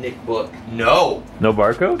said Nick book. No. No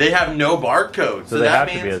barcode? They have no barcode. So they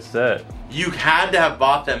have to be a set. You had to have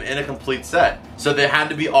bought them in a complete set. So they had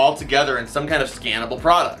to be all together in some kind of scannable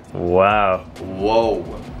product. Wow.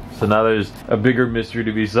 Whoa. So now there's a bigger mystery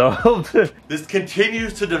to be solved. This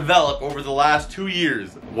continues to develop over the last 2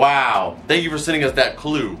 years. Wow. Thank you for sending us that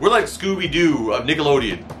clue. We're like Scooby-Doo of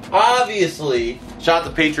Nickelodeon. Obviously, shout out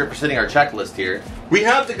to Patriot for sending our checklist here. We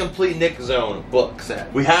have the complete Nick Zone book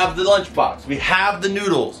set. We have the lunchbox. We have the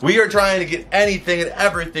noodles. We are trying to get anything and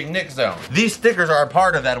everything Nick Zone. These stickers are a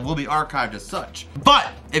part of that and will be archived as such.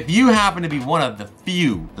 But if you happen to be one of the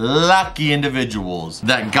few lucky individuals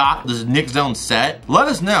that got this Nick Zone set, let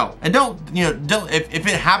us know. And if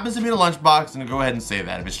it happens to be in a lunchbox, then go ahead and say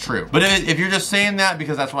that if it's true. But if you're just saying that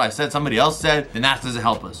because that's what I said, somebody else said, then that doesn't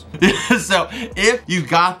help us. So if you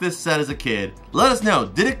got this set as a kid, let us know.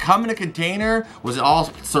 Did it come in a container? Was it all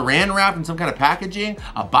saran wrapped in some kind of packaging?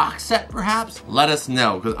 A box set perhaps? Let us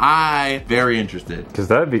know, because I'm very interested. Because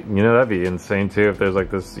that'd be insane too if there's like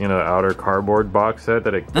this, outer cardboard box set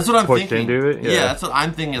that that's what I'm pushed thinking. Into it. Yeah, that's what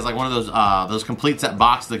I'm thinking is like one of those complete set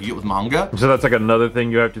boxes that you get with manga. So that's like another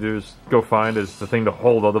thing you have to do is go find is the thing to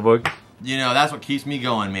hold all the books. That's what keeps me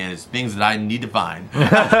going, man, is things that I need to find.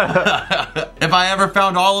 If I ever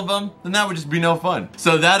found all of them, then that would just be no fun.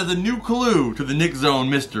 So that is a new clue to the Nick Zone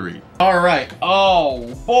mystery. All right.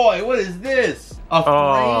 Oh, boy, what is this? A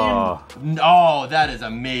frame? Oh, that is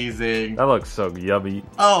amazing. That looks so yummy.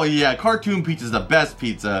 Oh, yeah. Cartoon pizza is the best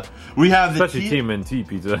pizza. We have the especially TMNT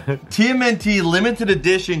pizza. TMNT limited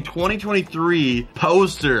edition 2023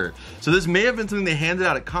 poster. So this may have been something they handed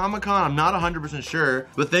out at Comic-Con. I'm not 100% sure.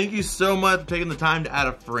 But thank you so much for taking the time to add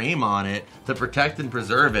a frame on it to protect and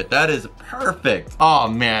preserve it. That is perfect. Oh,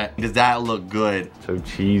 man. Does that look good? So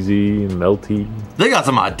cheesy and melty. They got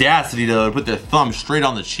some audacity, though, to put their thumb straight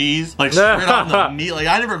on the cheese. Like, straight on the meat. Like,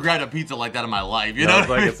 I never grabbed a pizza like that in my life. You know what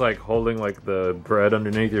I mean? It's like holding like the bread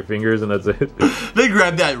underneath your fingers and that's it. They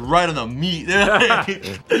grabbed that right on the meat. I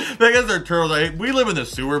guess they're turtles. Like, we live in the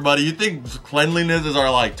sewer, buddy. You think cleanliness is our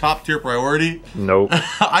like top tier priority? Nope.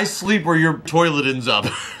 I sleep where your toilet ends up.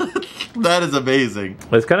 That is amazing.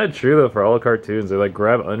 It's kind of true though for all cartoons. They like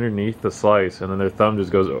grab underneath the slice and then their thumb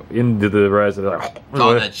just goes into the rest and they're like,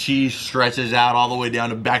 oh, that cheese stretches out all the way down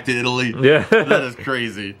to back to Italy. Yeah. That is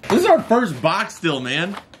crazy. This is our first box still,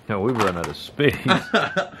 man. No, we've run out of space.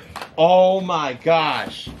 Oh my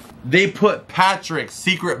gosh. They put Patrick's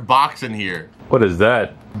secret box in here. What is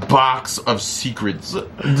that? Box of secrets.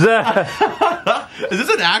 Is this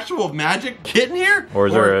an actual magic kit in here? Or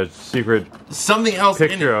is there a secret something else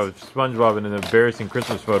picture of SpongeBob in an embarrassing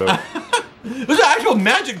Christmas photo? There's an actual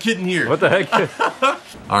magic kit in here. What the heck?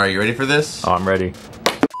 All right, you ready for this? Oh, I'm ready.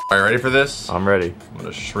 Are you ready for this? I'm ready. I'm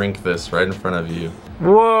gonna shrink this right in front of you.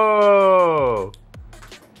 Whoa!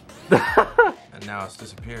 And now it's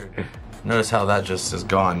disappeared. Notice how that just is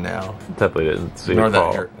gone now. Definitely didn't see Ignore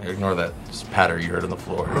that spatter you heard on the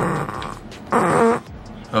floor.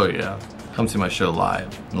 Oh yeah. Come see my show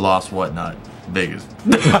live. Lost Whatnot, Vegas.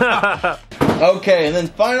 Okay, and then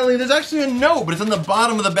finally, there's actually a note, but it's on the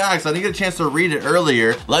bottom of the bag, so I didn't get a chance to read it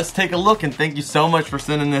earlier. Let's take a look, and thank you so much for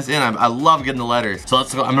sending this in. I love getting the letters. So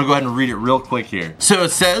let's go. I'm gonna go ahead and read it real quick here. So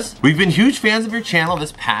it says, we've been huge fans of your channel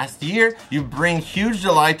this past year. You bring huge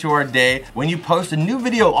delight to our day when you post a new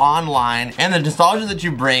video online, and the nostalgia that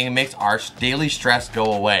you bring makes our daily stress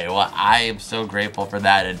go away. Well, I am so grateful for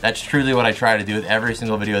that, and that's truly what I try to do with every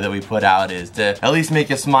single video that we put out, is to at least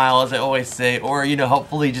make you smile, as I always say, or, you know,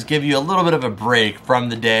 hopefully just give you a little bit of a break from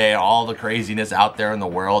the day, all the craziness out there in the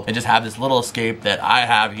world, and just have this little escape that I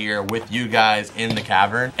have here with you guys in the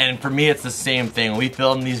cavern. And for me, it's the same thing. We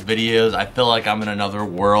film these videos, I feel like I'm in another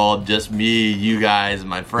world, just me, you guys,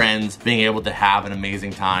 my friends, being able to have an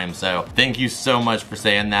amazing time. So thank you so much for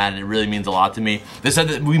saying that, and it really means a lot to me. They said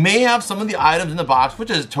that we may have some of the items in the box, which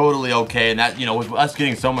is totally okay, and that, you know, with us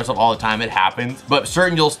getting so much stuff all the time, it happens, but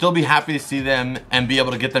certain you'll still be happy to see them and be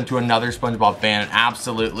able to get them to another SpongeBob fan. And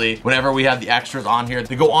absolutely, whenever we have the extras on here,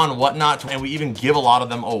 they go on Whatnot, and we even give a lot of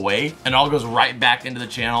them away, and it all goes right back into the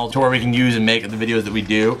channel to where we can use and make the videos that we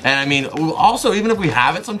do. And I mean, also, even if we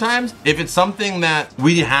have it sometimes, if it's something that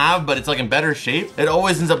we have but it's like in better shape, it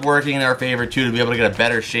always ends up working in our favor too, to be able to get a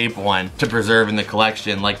better shape one to preserve in the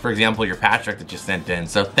collection, like for example your Patrick that you sent in.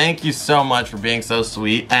 So thank you so much for being so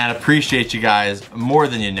sweet, and I appreciate you guys more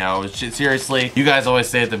than you know. Seriously, you guys always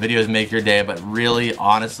say that the videos make your day, but really,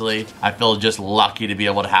 honestly, I feel just lucky to be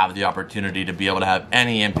able to have the opportunity to be able to have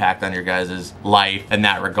any impact on your guys' life in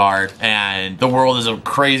that regard. And the world is a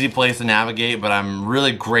crazy place to navigate, but I'm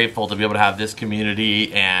really grateful to be able to have this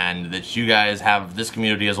community, and that you guys have this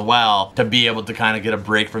community as well, to be able to kind of get a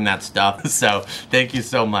break from that stuff. So thank you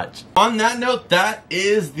so much. On that note, that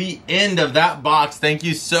is the end of that box. Thank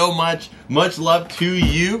you so much. Much love to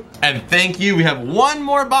you, and thank you. We have one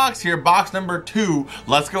more box here, box number 2.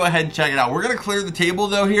 Let's go ahead and check it out. We're gonna clear the table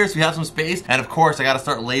though here, so we have some space, and of course I gotta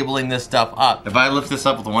start labeling this stuff up. If I lift this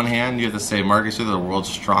up with one hand, you have to say, Marcus, you're the world's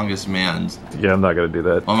strongest man. Yeah, I'm not gonna do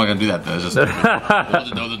that. Well, I'm not gonna do that though. It's just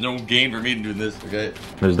there's no gain for me to do this, okay?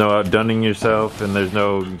 There's no outdunning yourself, and there's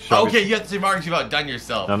no okay, you have to say, Marcus, you've outdone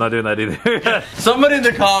yourself. I'm not doing that either. Somebody in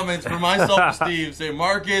the comments, for my self-esteem, say,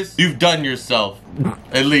 Marcus, you've done yourself.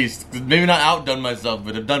 At least. Maybe not outdone myself,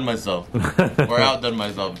 but have done myself. Or outdone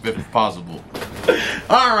myself, if possible.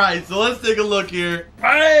 Alright, so let's take a look here.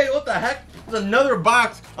 Hey, what the heck? There's another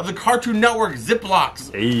box of the Cartoon Network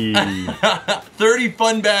Ziplocs. Hey. 30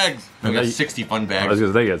 fun bags. I got 60 fun bags. I was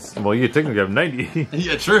gonna say, yes. Well, you technically have 90.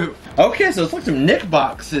 Yeah, true. Okay, so let's look at some Nick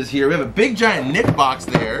boxes here. We have a big giant Nick box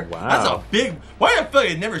there. Wow. That's a big, why I feel like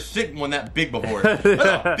I'd never seen one that big before. That's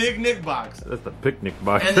a big Nick box. That's the picnic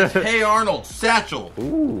box. And this Hey Arnold satchel.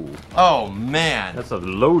 Ooh. Oh man. That's a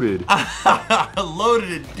loaded.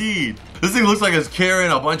 Loaded indeed. This thing looks like it's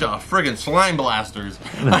carrying a bunch of friggin' slime blasters.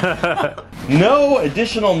 No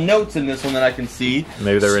additional notes in this one that I can see.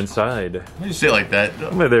 Maybe they're inside. Why do you say it like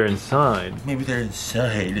that? Maybe they're inside. Maybe they're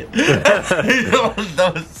inside.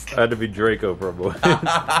 Had to be Draco for a boy.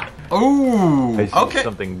 Ooh, I see okay.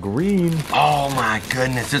 something green. Oh my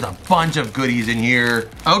goodness, there's a bunch of goodies in here.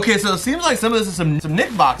 Okay, so it seems like some of this is some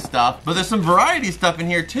Nick box stuff, but there's some variety stuff in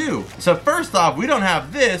here too. So first off, we don't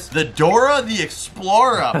have this, the Dora the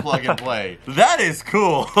Explorer plug and play. That is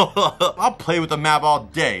cool. I'll play with the map all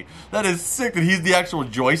day. That is sick that he's the actual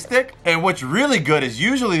joystick. And what's really good is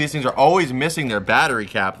usually these things are always missing their battery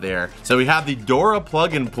cap there. So we have the Dora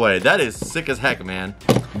plug and play. That is sick as heck, man.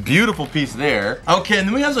 Beautiful piece there. Okay, and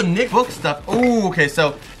then we have some Nick book stuff. Oh, okay,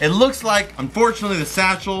 so it looks like, unfortunately, the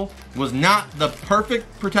satchel was not the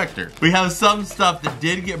perfect protector. We have some stuff that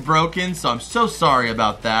did get broken, so I'm so sorry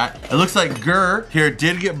about that. It looks like Gurr here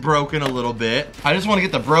did get broken a little bit. I just want to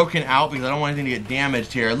get the broken out because I don't want anything to get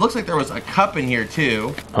damaged here. It looks like there was a cup in here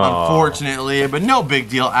too, unfortunately, but no big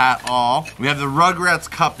deal at all. We have the Rugrats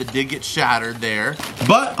cup that did get shattered there.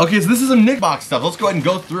 But, okay, so this is some Nick box stuff. Let's go ahead and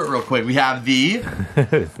go through it real quick. We have the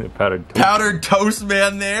Powdered Toast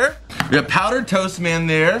Man there. We have Powdered Toast Man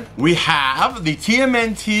there. We have the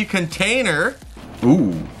TMNT container.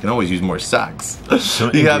 Ooh, can always use more socks.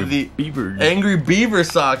 You have the Angry Beaver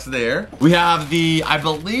socks there. We have the, I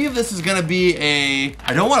believe this is gonna be a,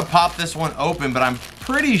 I don't wanna pop this one open, but I'm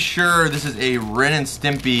pretty sure this is a Ren and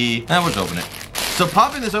Stimpy. Let's open it. So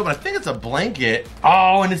popping this open, I think it's a blanket.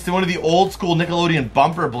 Oh, and it's one of the old school Nickelodeon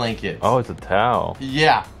bumper blankets. Oh, it's a towel.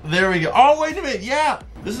 Yeah, there we go. Oh, wait a minute, yeah.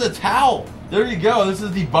 This is a towel. There you go. This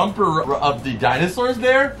is the bumper of the dinosaurs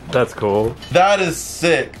there. That's cool. That is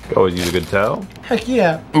sick. Always use a good towel. Heck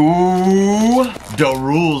yeah. Ooh, the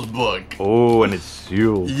rules book. Oh, and it's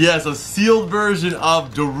sealed. Yes, a sealed version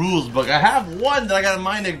of the rules book. I have one that I got in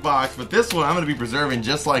my Nick box, but this one I'm going to be preserving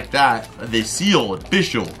just like that. The seal,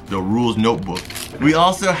 official, the rules notebook. We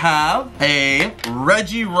also have a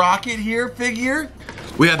Reggie Rocket here figure.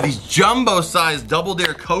 We have these jumbo-sized Double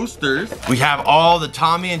Dare coasters. We have all the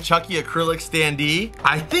Tommy and Chucky acrylic standee.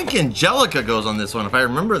 I think Angelica goes on this one, if I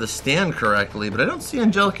remember the stand correctly, but I don't see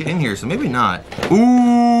Angelica in here, so maybe not.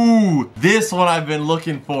 Ooh, this one I've been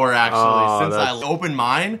looking for, actually, since I opened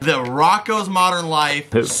mine. The Rocco's Modern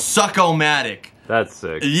Life Suck-O-Matic. That's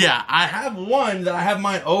sick. Yeah, I have one that I have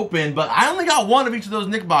mine open, but I only got one of each of those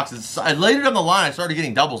Nick boxes. Later down the line, I started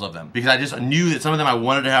getting doubles of them because I just knew that some of them I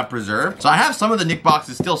wanted to have preserved. So I have some of the Nick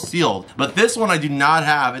boxes still sealed, but this one I do not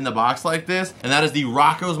have in the box like this, and that is the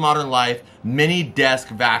Rocco's Modern Life Mini Desk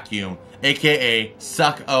Vacuum, aka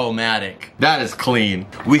Suck-O-Matic. That is clean.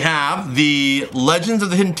 We have the Legends of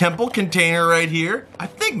the Hidden Temple container right here. I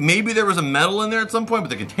think maybe there was a medal in there at some point, but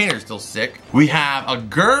the container is still sick. We have a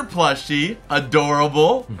Gur plushie,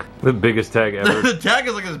 adorable. The biggest tag ever. The tag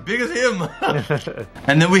is like as big as him.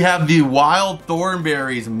 And then we have the Wild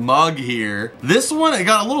Thornberries mug here. This one, it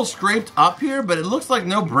got a little scraped up here, but it looks like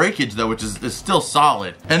no breakage though, which is still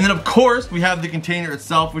solid. And then of course, we have the container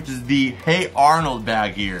itself, which is the Hey Arnold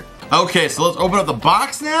bag here. Okay, so let's open up the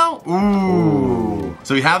box now. Ooh.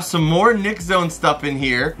 So we have some more Nick Zone stuff in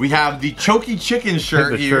here. We have the Choky Chicken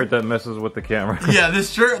shirt the here. shirt that messes with the camera. Yeah,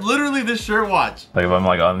 this shirt, literally this shirt, watch. Like if I'm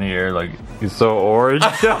like on the air, like he's so orange.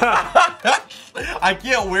 I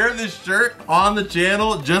can't wear this shirt on the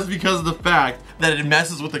channel just because of the fact that it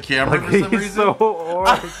messes with the camera Like for some he's reason. so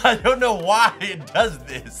orange. I don't know why it does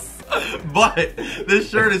this. But this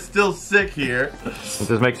shirt is still sick here. It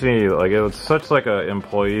just makes me like, it's such like a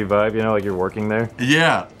employee vibe, you know, like you're working there.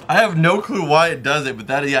 Yeah. I have no clue why it does it, but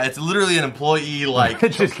that, yeah, it's literally an employee like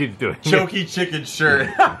It just keeps doing it. Choky Chicken shirt.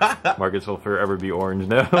 Marcus will forever be orange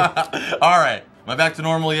now. All right. Am I back to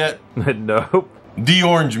normal yet? Nope.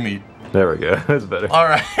 De-orange me. There we go. That's better. All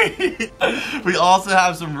right. We also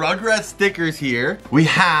have some Rugrats stickers here. We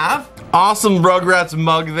have awesome Rugrats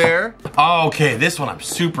mug there. Oh, okay, this one I'm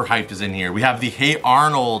super hyped is in here. We have the Hey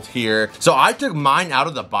Arnold here. So I took mine out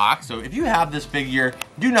of the box. So if you have this figure,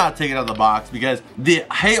 do not take it out of the box because the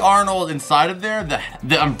Hey Arnold inside of there,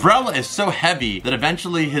 the umbrella is so heavy that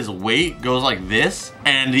eventually his weight goes like this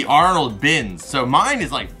and the Arnold bends. So mine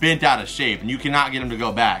is like bent out of shape and you cannot get him to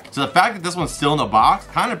go back. So the fact that this one's still in the box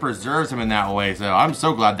kind of preserves him in that way. So I'm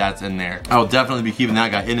so glad that's in there. I will definitely be keeping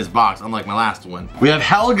that guy in his box, unlike my last one. We have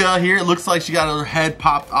Helga here. It looks like she got her head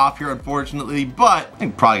popped off here, unfortunately, but I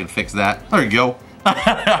think probably can fix that. There you go.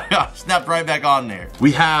 Snapped right back on there.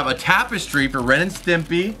 We have a tapestry for Ren and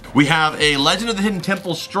Stimpy. We have a Legend of the Hidden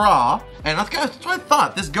Temple straw. And that's what I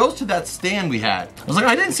thought. This goes to that stand we had. I was like,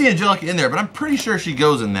 I didn't see Angelica in there, but I'm pretty sure she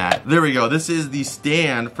goes in that. There we go. This is the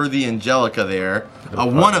stand for the Angelica there.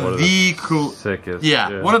 One of the cool, sickest.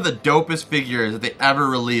 Yeah, one of the dopest figures that they ever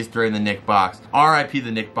released during the Nick box. R.I.P.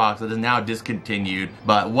 the Nick box that is now discontinued,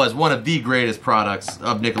 but was one of the greatest products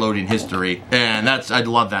of Nickelodeon history. And I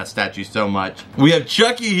love that statue so much. We have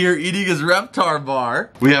Chucky here eating his Reptar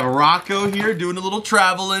bar. We have Rocco here doing a little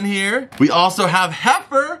traveling here. We also have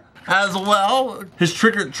Heifer as well. His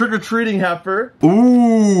trick-or-treating heifer.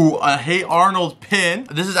 Ooh, a Hey Arnold pin.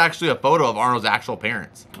 This is actually a photo of Arnold's actual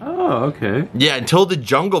parents. Oh, okay. Yeah, until the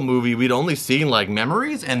Jungle movie, we'd only seen like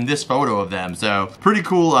memories and this photo of them. So pretty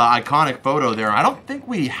cool, iconic photo there. I don't think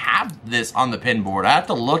we have this on the pin board. I have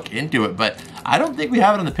to look into it, but I don't think we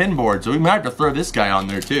have it on the pin board. So we might have to throw this guy on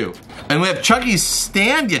there too. And we have Chucky's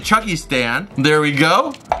stand. Yeah, Chucky's stand. There we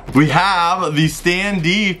go. We have the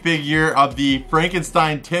standee figure of the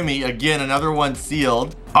Frankenstein Timmy. Again, another one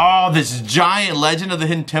sealed. Oh, this giant Legend of the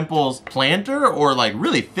Hidden Temples planter or like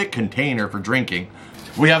really thick container for drinking.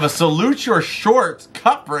 We have a Salute Your Shorts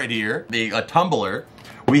cup right here, a tumbler.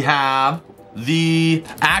 We have the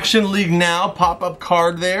Action League Now pop-up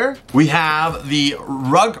card there. We have the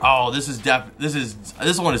oh,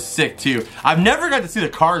 this one is sick too. I've never got to see the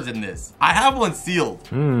cards in this. I have one sealed.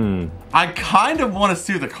 I kind of want to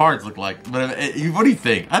see what the cards look like, but what do you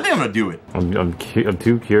think? I think I'm gonna do it. I'm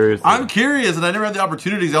too curious. I'm curious, and I never had the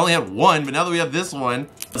opportunities. I only had one, but now that we have this one,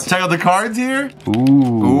 let's check out the cards here.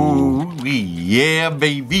 Ooh. Ooh, yeah,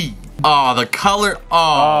 baby. Oh, the color.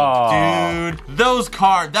 Oh, Oh. dude. Those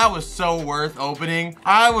cards, that was so worth opening.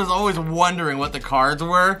 I was always wondering what the cards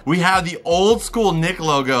were. We have the old school Nick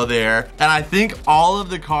logo there. And I think all of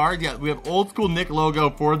the cards, yeah, we have old school Nick logo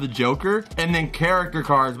for the Joker. And then character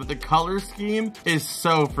cards. But the color scheme is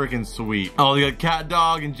so freaking sweet. Oh, you got Cat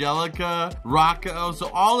Dog, Angelica, Rocco. So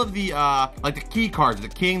all of the, like the key cards, the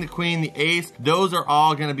King, the Queen, the Ace, those are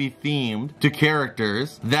all gonna be themed to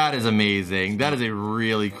characters. That is amazing. That is a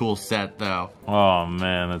really cool set though. Oh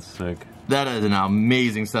man, that's sick. That is an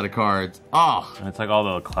amazing set of cards. Oh. And it's like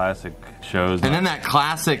all the classic shows. And then that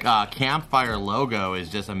classic campfire logo is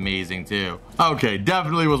just amazing too. Okay,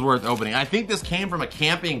 definitely was worth opening. I think this came from a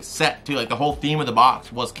camping set too. Like the whole theme of the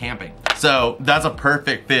box was camping. So that's a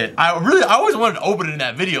perfect fit. I always wanted to open it in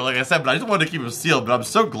that video, like I said, but I just wanted to keep them sealed. But I'm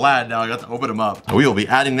so glad now I got to open them up. And we will be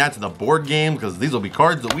adding that to the board game because these will be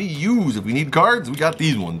cards that we use. If we need cards, we got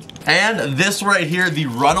these ones. And this right here, the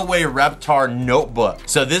Runaway Reptar notebook.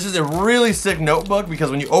 So this is a really sick notebook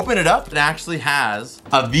because when you open it up, it actually has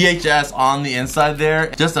a VHS on the inside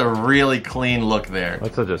there. Just a really clean look there.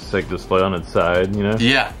 That's such a sick display on its side, you know?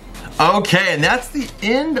 Yeah. Okay, and that's the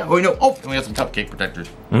end. Oh, no. Oh, and we got some cupcake protectors.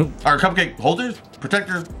 Or cupcake holders,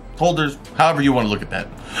 protectors, holders, however you want to look at that.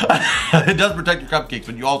 It does protect your cupcakes,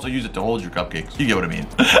 but you also use it to hold your cupcakes. You get what I mean.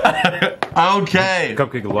 Okay.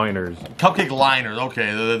 Cupcake liners. Cupcake liners,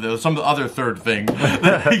 okay, some other third thing.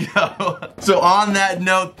 There you go. So on that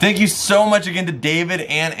note, thank you so much again to David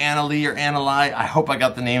and Annalie or Annalai. I hope I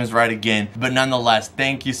got the names right again, but nonetheless,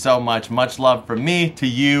 thank you so much. Much love from me to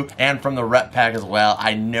you and from the rep pack as well.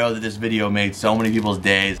 I know that this video made so many people's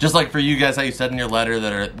days. Just like for you guys, how you said in your letter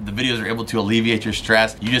that the videos are able to alleviate your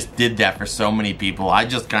stress, you just did that for so many people. I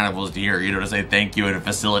just kind of was here, you know, to say thank you and to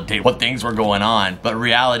facilitate what things were going on. But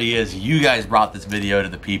reality is, you guys brought this video to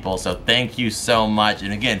the people, so thank you so much.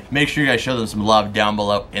 And again, make sure you guys show them some love down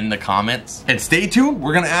below in the comments. And stay tuned,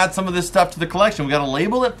 we're gonna add some of this stuff to the collection. We gotta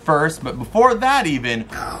label it first, but before that even,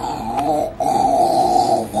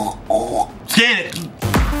 scan it.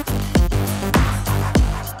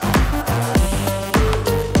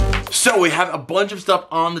 So we have a bunch of stuff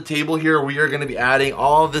on the table here. We are gonna be adding,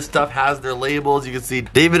 all of this stuff has their labels. You can see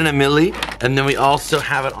David and Emily, and then we also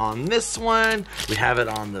have it on this one. We have it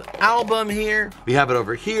on the album here. We have it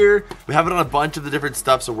over here. We have it on a bunch of the different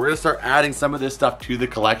stuff. So we're gonna start adding some of this stuff to the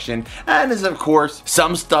collection. And there's of course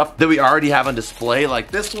some stuff that we already have on display, like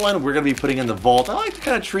this one, we're gonna be putting in the vault. I like to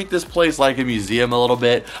kind of treat this place like a museum a little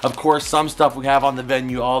bit. Of course, some stuff we have on the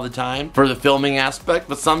venue all the time for the filming aspect,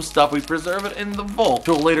 but some stuff we preserve it in the vault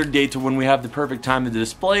to a later date, to when we have the perfect time to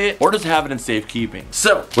display it or just have it in safekeeping.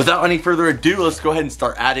 So without any further ado, let's go ahead and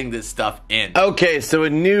start adding this stuff in. Okay, so a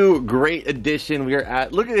new great addition we are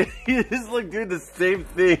at. Look at it, he's like doing the same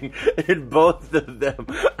thing in both of them.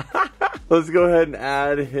 Let's go ahead and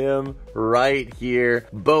add him right here.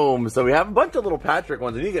 Boom. So we have a bunch of little Patrick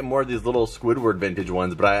ones. We need to get more of these little Squidward vintage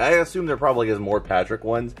ones, but I assume there probably is more Patrick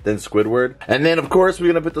ones than Squidward. And then of course we're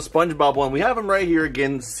gonna put the SpongeBob one. We have them right here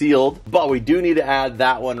again sealed, but we do need to add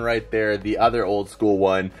that one right there, the other old school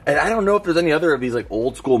one. And I don't know if there's any other of these like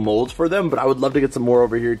old school molds for them, but I would love to get some more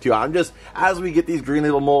over here too. I'm just, as we get these green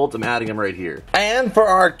label molds, I'm adding them right here. And for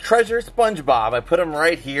our treasure SpongeBob, I put them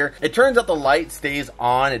right here. It turns out the light stays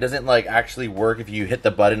on. It doesn't like actually work if you hit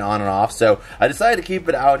the button on and off. So I decided to keep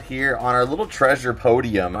it out here on our little treasure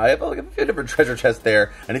podium. I have like a few different treasure chests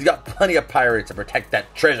there, and he's got plenty of pirates to protect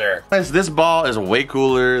that treasure. This ball is way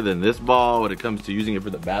cooler than this ball when it comes to using it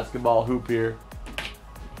for the basketball hoop here.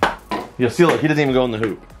 You'll see, look, he doesn't even go in the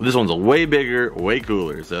hoop. This one's way bigger, way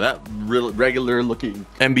cooler. So that regular looking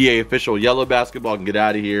NBA official yellow basketball can get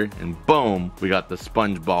out of here, and boom, we got the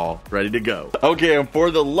sponge ball ready to go. Okay, and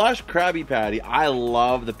for the Lush Krabby Patty, I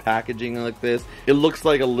love the packaging like this. It looks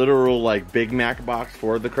like a literal like Big Mac box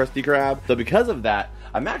for the Krusty Krab. So because of that,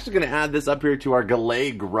 I'm actually gonna add this up here to our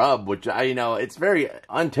Galay Grub, which you know, it's very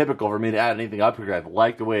untypical for me to add anything up here. I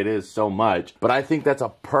like the way it is so much, but I think that's a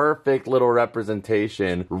perfect little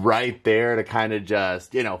representation right there to kind of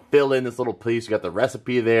just, you know, fill in this little piece. We got the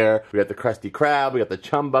recipe there, we got the Krusty Krab, we got the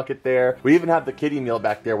Chum Bucket there. We even have the kitty meal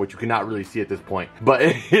back there, which you cannot really see at this point, but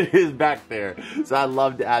it is back there. So I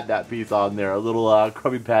love to add that piece on there, a little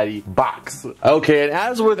Krabby Patty box. Okay, and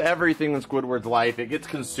as with everything in Squidward's life, it gets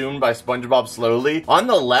consumed by SpongeBob slowly. On On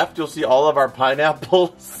the left, you'll see all of our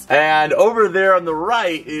pineapples. And over there on the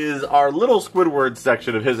right is our little Squidward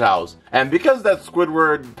section of his house. And because that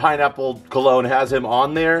Squidward pineapple cologne has him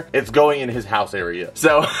on there, it's going in his house area.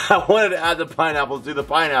 So I wanted to add the pineapples to the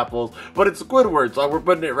pineapples, but it's Squidward, so we're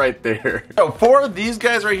putting it right there. So for these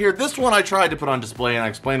guys right here, this one I tried to put on display and I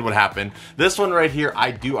explained what happened. This one right here, I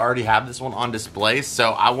do already have this one on display, so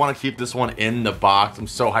I want to keep this one in the box. I'm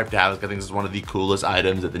so hyped to have this. I think this is one of the coolest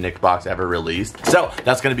items that the Nick box ever released. So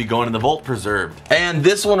that's going to be going in the vault preserved. And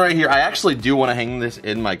this one right here, I actually do want to hang this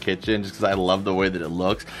in my kitchen just because I love the way that it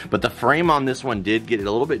looks. But the frame on this one did get a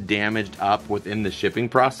little bit damaged up within the shipping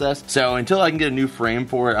process. So until I can get a new frame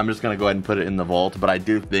for it, I'm just going to go ahead and put it in the vault. But I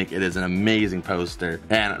do think it is an amazing poster.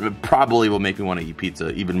 And it probably will make me want to eat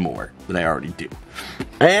pizza even more than I already do.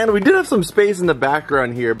 And we did have some space in the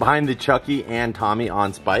background here behind the Chucky and Tommy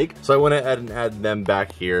on Spike. So I went ahead and added them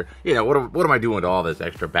back here. You know, what am I doing with all this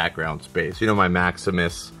extra background space? You know, my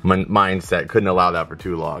Maximus mindset couldn't allow that for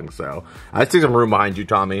too long. So I see some room behind you,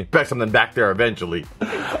 Tommy. Expect something back there eventually.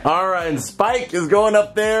 All right, and Spike is going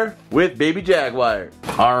up there with Baby Jaguar.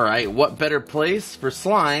 All right, what better place for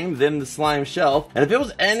slime than the slime shelf? And if it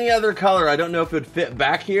was any other color, I don't know if it would fit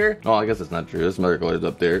back here. Oh, I guess that's not true. There's some other colors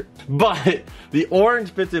up there. But the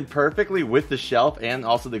orange fits in perfectly with the shelf and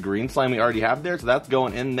also the green slime we already have there. So that's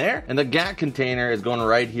going in there. And the GAT container is going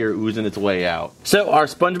right here, oozing its way out. So our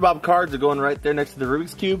Spongebob cards are going right there next to the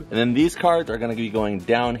Rubik's Cube. And then these cards are going to be going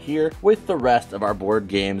down here with the rest of our board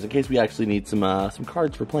games in case we actually need some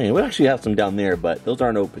cards for playing. We actually have some down there, but those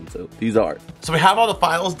aren't open, so these are. So we have all the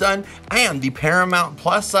files done, and the Paramount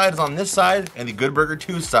Plus side is on this side, and the Good Burger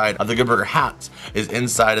 2 side of the Good Burger hats is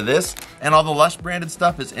inside of this, and all the Lush branded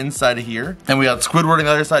stuff is inside of here. And we got Squidward on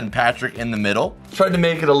the other side and Patrick in the middle. Tried to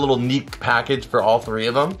make it a little neat package for all three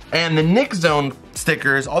of them. And the Nick Zone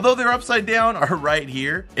stickers, although they're upside down, are right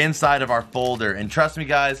here inside of our folder. And trust me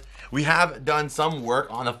guys, we have done some work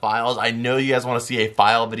on the files. I know you guys want to see a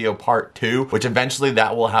file video part 2, which eventually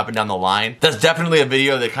that will happen down the line. That's definitely a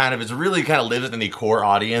video that really lives in the core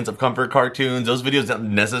audience of comfort cartoons. Those videos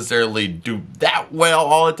don't necessarily do that well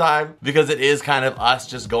all the time because it is kind of us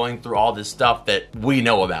just going through all this stuff that we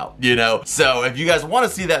know about, you know? So if you guys want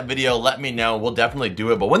to see that video, let me know. We'll definitely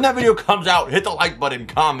do it. But when that video comes out, hit the like button,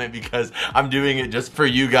 comment, because I'm doing it just for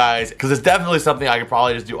you guys. Because it's definitely something I could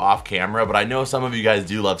probably just do off camera, but I know some of you guys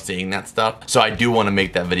do love seeing that stuff, so I do want to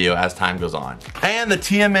make that video as time goes on. And the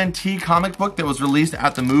TMNT comic book that was released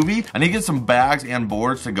at the movie, I need to get some bags and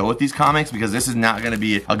boards to go with these comics because this is not going to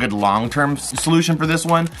be a good long-term solution for this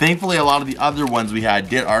one. Thankfully, a lot of the other ones we had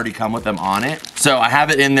did already come with them on it, so I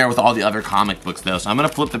have it in there with all the other comic books though. So I'm going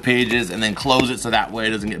to flip the pages and then close it so that way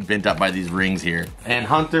it doesn't get bent up by these rings here. And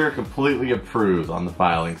Hunter completely approves on the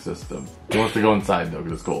filing system. He wants to go inside though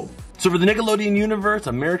because it's cold. So for the Nickelodeon universe,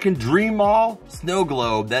 American Dream Mall Snow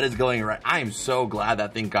Globe, that is going right. I am so glad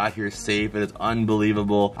that thing got here safe. It is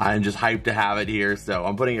unbelievable. I'm just hyped to have it here. So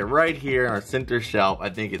I'm putting it right here on our center shelf. I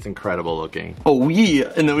think it's incredible looking. Oh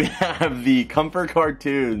yeah, and then we have the Comfort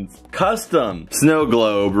Cartoons custom Snow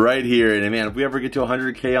Globe right here. And man, if we ever get to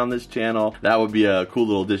 100K on this channel, that would be a cool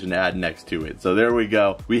little addition to add next to it. So there we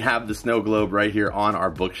go. We have the Snow Globe right here on our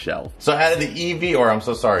bookshelf. So I added the Eevee, or I'm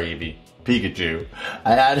so sorry Eevee, Pikachu.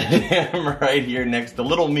 I added him right here next to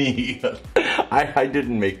little me. I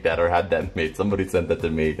didn't make that or had that made. Somebody sent that to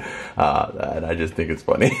me, and I just think it's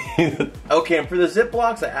funny. Okay, and for the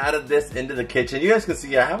Ziplocs, I added this into the kitchen. You guys can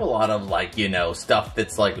see I have a lot of like, you know, stuff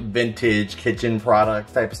that's like vintage kitchen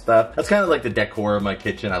products type of stuff. That's kind of like the decor of my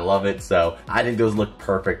kitchen. I love it, so I think those look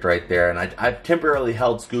perfect right there. And I've temporarily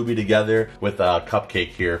held Scooby together with a cupcake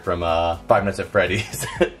here from Five Nights at Freddy's.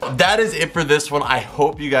 That is it for this one. I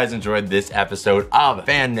hope you guys enjoyed this episode of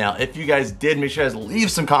Fan Mail. If you guys did, make sure you guys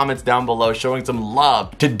leave some comments down below showing some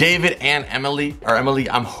love to David and Emily, or Emily,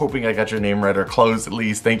 I'm hoping I got your name right or close at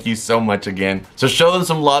least. Thank you so much again. So show them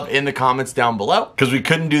some love in the comments down below because we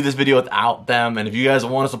couldn't do this video without them. And if you guys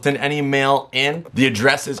want us to send any mail in, the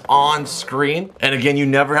address is on screen. And again, you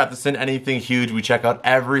never have to send anything huge. We check out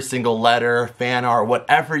every single letter, fan art,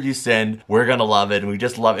 whatever you send. We're gonna love it. And we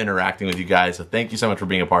just love interacting with you guys. So thank you so much for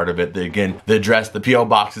being a part of it. Again, the address, the PO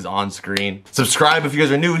box is on screen. Subscribe if you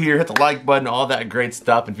guys are new here, hit the like button, all that great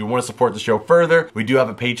stuff. And if you want to support the show further, we do have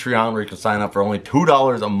a Patreon where you can sign up for only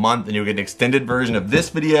 $2 a month and you'll get an extended version of this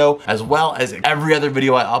video as well as every other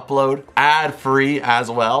video I upload, ad-free as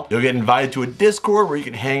well. You'll get invited to a Discord where you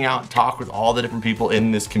can hang out and talk with all the different people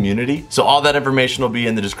in this community. So all that information will be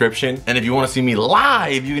in the description. And if you want to see me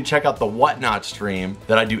live, you can check out the Whatnot stream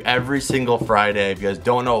that I do every single Friday. If you guys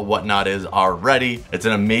don't know what Whatnot is already, it's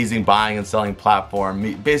an amazing buying and selling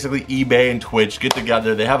platform. Basically eBay and Twitch get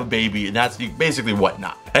together, they have a baby, and that's basically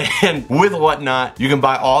Whatnot. And with Whatnot, you can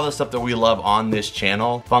buy all the stuff that we love on this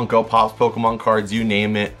channel. Funko Pops, Pokemon cards, you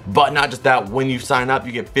name it. But not just that, when you sign up,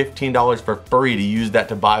 you get $15 for free to use that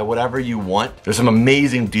to buy whatever you want. There's some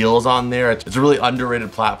amazing deals on there. It's a really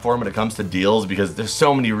underrated platform when it comes to deals because there's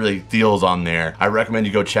so many really deals on there. I recommend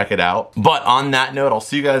you go check it out. But on that note, I'll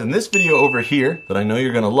see you guys in this video over here that I know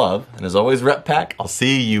you're gonna love. And as always, Rep Pack, I'll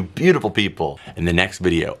see you beautiful people in the next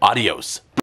video. Adios.